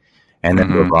be. And then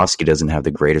Bobrovsky doesn't have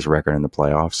the greatest record in the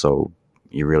playoffs, so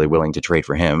you're really willing to trade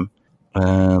for him.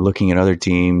 Looking at other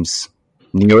teams,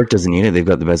 New York doesn't need it. They've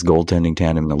got the best goaltending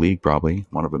tandem in the league, probably.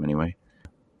 One of them, anyway.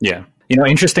 Yeah.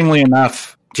 Interestingly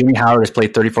enough, Jimmy Howard has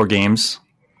played 34 games.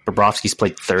 Bobrovsky's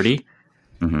played 30.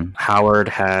 Mm-hmm. Howard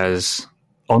has...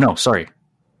 Oh, no, sorry.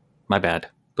 My bad.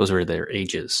 Those were their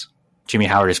ages. Jimmy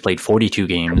Howard has played 42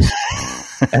 games,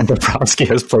 and Bobrovsky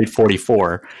has played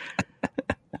 44.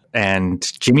 And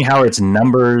Jimmy Howard's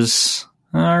numbers...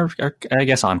 are I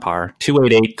guess on par.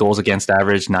 288 goals against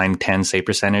average, 910 save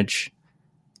percentage.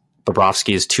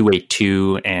 Bobrovsky is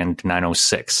 282 and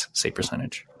 906 save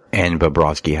percentage. And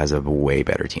Bobrovsky has a way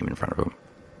better team in front of him.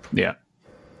 Yeah.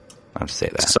 I have to say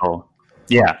that. So,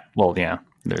 yeah. Well, yeah.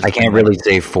 I can't really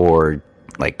say for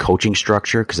like coaching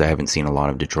structure because I haven't seen a lot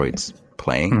of Detroit's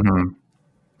playing. Mm-hmm.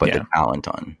 But the talent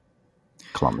on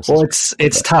Columbus. Well,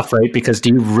 it's tough, right? Because do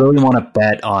you really want to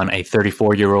bet on a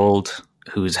 34-year-old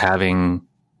who's having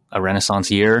a renaissance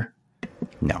year?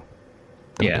 No.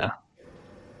 Yeah.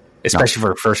 Especially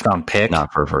for a first round pick.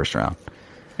 Not for a first round.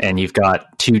 And you've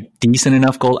got two decent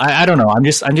enough goals. I don't know. I'm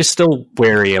just still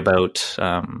wary about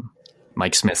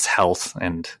Mike Smith's health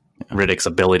and Riddick's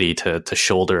ability to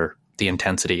shoulder the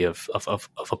intensity of a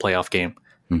playoff game.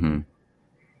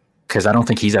 Because I don't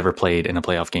think he's ever played in a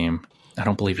playoff game. I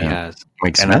don't believe he has.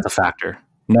 Mike Smith? And that's a factor.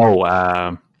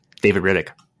 No, David Riddick.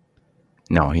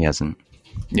 No, he hasn't.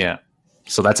 Yeah.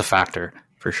 So that's a factor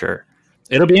for sure.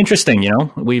 It'll be interesting,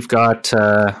 We've got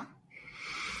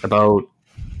about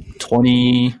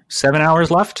 27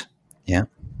 hours left. Yeah.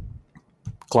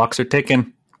 Clocks are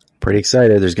ticking. Pretty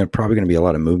excited. There's probably going to be a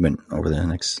lot of movement over the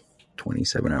next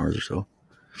 27 hours or so.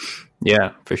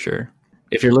 Yeah, for sure.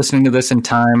 If you're listening to this in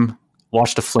time,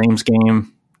 watch the Flames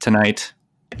game tonight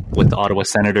with the Ottawa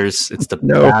Senators. It's the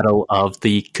battle of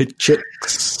the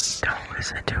Kachicks. Don't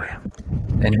listen to him.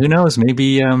 And who knows?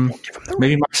 Maybe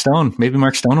Mark Stone. Maybe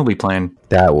Mark Stone will be playing.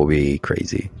 That will be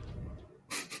crazy.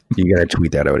 You got to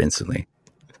tweet that out instantly.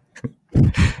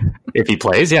 If he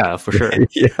plays, yeah, for sure.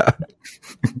 Yeah.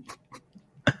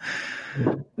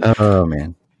 Oh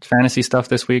man, fantasy stuff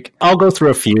this week. I'll go through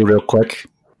a few real quick.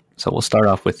 So we'll start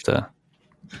off with the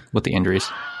injuries.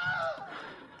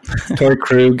 Torrey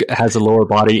Krug has a lower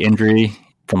body injury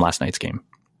from last night's game.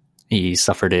 He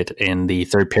suffered it in the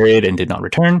third period and did not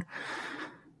return.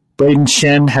 Braden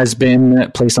Shen has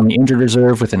been placed on the injured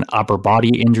reserve with an upper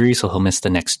body injury, so he'll miss the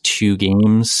next 2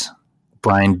 games.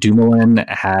 Brian Dumoulin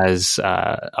has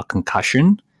a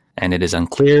concussion, and it is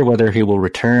unclear whether he will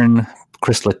return.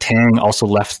 Chris Letang also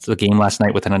left the game last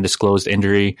night with an undisclosed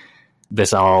injury.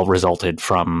 This all resulted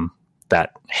from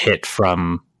that hit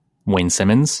from Wayne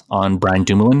Simmons on Brian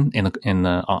Dumoulin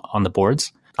on the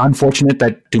boards. Unfortunate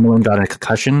that Dumoulin got a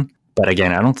concussion, but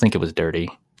again, I don't think it was dirty.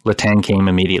 Letang came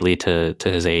immediately to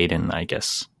his aid and I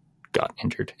guess got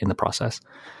injured in the process.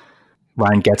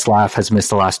 Ryan Getzlaff has missed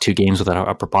the last 2 games with an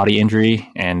upper body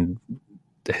injury, and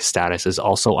his status is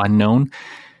also unknown.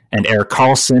 And Erik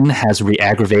Karlsson has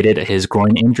re-aggravated his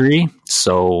groin injury,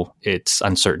 so it's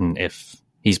uncertain if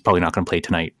he's probably not going to play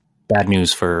tonight. Bad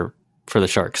news for the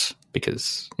Sharks,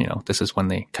 because this is when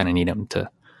they kind of need him to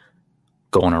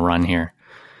go on a run here.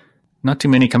 Not too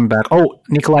many coming back. Oh,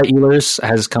 Nikolai Ehlers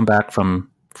has come back from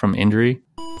injury.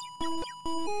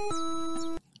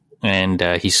 And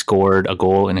he scored a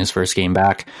goal in his first game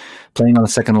back, playing on the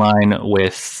second line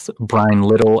with Brian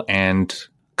Little and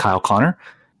Kyle Connor.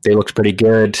 They looked pretty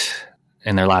good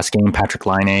in their last game. Patrick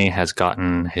Laine has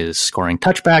gotten his scoring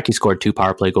touch back. He scored 2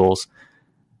 power play goals,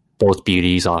 both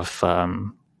beauties off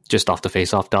just off the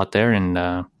face-off dot there in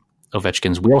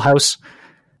Ovechkin's wheelhouse.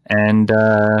 And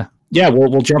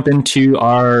we'll jump into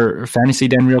our fantasy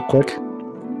den real quick.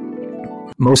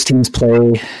 Most teams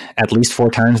play at least 4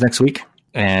 times next week.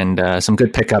 And some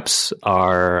good pickups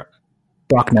are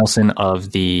Brock Nelson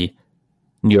of the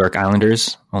New York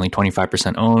Islanders, only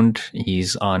 25% owned.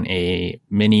 He's on a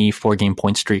mini 4-game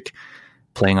point streak,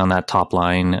 playing on that top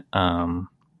line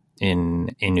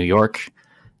in New York.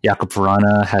 Jakub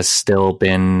Vrana has still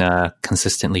been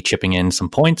consistently chipping in some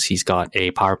points. He's got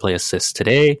a power play assist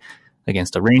today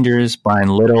against the Rangers. Brian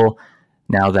Little,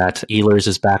 now that Ehlers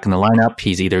is back in the lineup,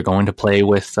 he's either going to play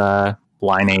with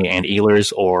Laine and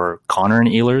Ehlers or Connor and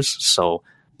Ehlers, so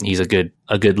he's a good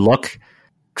look.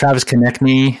 Travis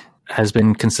Konechny has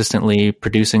been consistently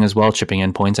producing as well, chipping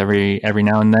in points every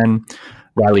now and then.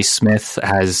 Riley Smith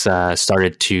has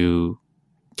started to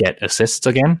get assists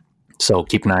again, so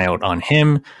keep an eye out on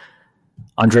him.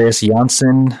 Andreas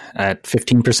Janssen at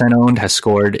 15% owned has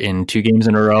scored in 2 games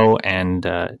in a row, and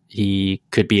he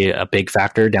could be a big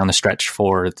factor down the stretch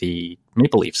for the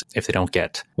Maple Leafs if they don't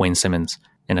get Wayne Simmons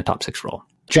in a top 6 role.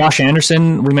 Josh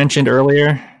Anderson, we mentioned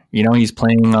earlier, he's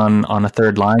playing on a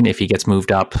third line. If he gets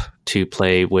moved up to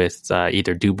play with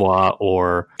either Dubois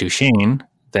or Duchesne,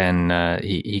 then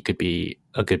he could be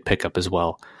a good pickup as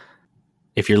well.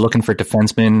 If you're looking for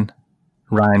defensemen,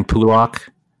 Ryan Pulock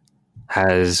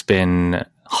has been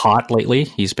hot lately.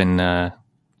 He's been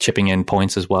chipping in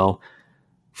points as well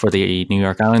for the New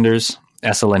York Islanders.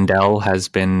 Esa Lindell has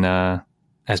been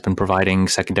providing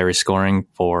secondary scoring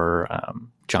for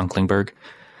John Klingberg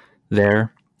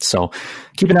there. So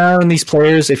keep an eye on these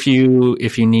players if you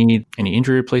need any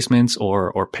injury replacements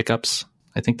or pickups.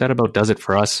 I think that about does it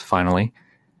for us finally.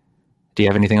 Do you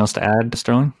have anything else to add,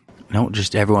 Sterling? No,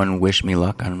 just everyone wish me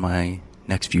luck on my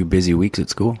next few busy weeks at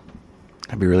school.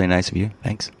 That'd be really nice of you.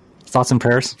 Thanks. Thoughts and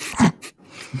prayers?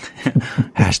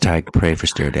 Hashtag pray for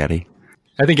Stair Daddy.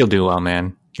 I think you'll do well,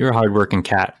 man. You're a hardworking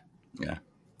cat. Yeah.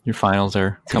 Your finals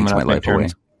are coming up. Life away.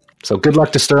 So good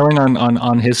luck to Sterling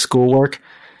on his schoolwork.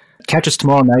 Catch us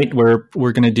tomorrow night. We're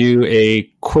going to do a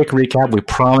quick recap. We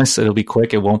promise it'll be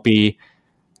quick. It won't be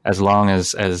as long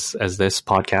as this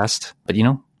podcast. But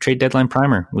trade deadline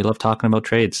primer. We love talking about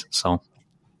trades. So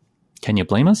can you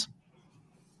blame us?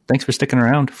 Thanks for sticking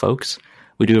around, folks.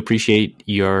 We do appreciate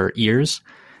your ears.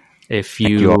 If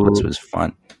you, this was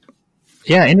fun.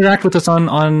 Yeah, interact with us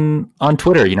on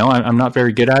Twitter. I'm not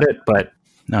very good at it, but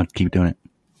no, keep doing it.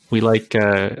 We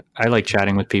I like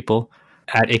chatting with people.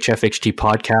 At HFHT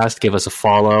Podcast, give us a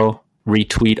follow,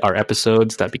 retweet our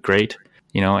episodes. That'd be great.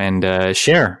 And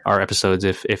share our episodes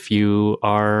if you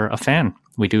are a fan.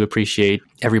 We do appreciate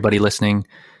everybody listening,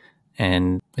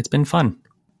 and it's been fun.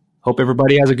 Hope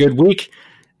everybody has a good week,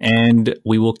 and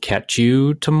we will catch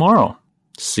you tomorrow.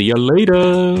 See you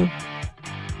later.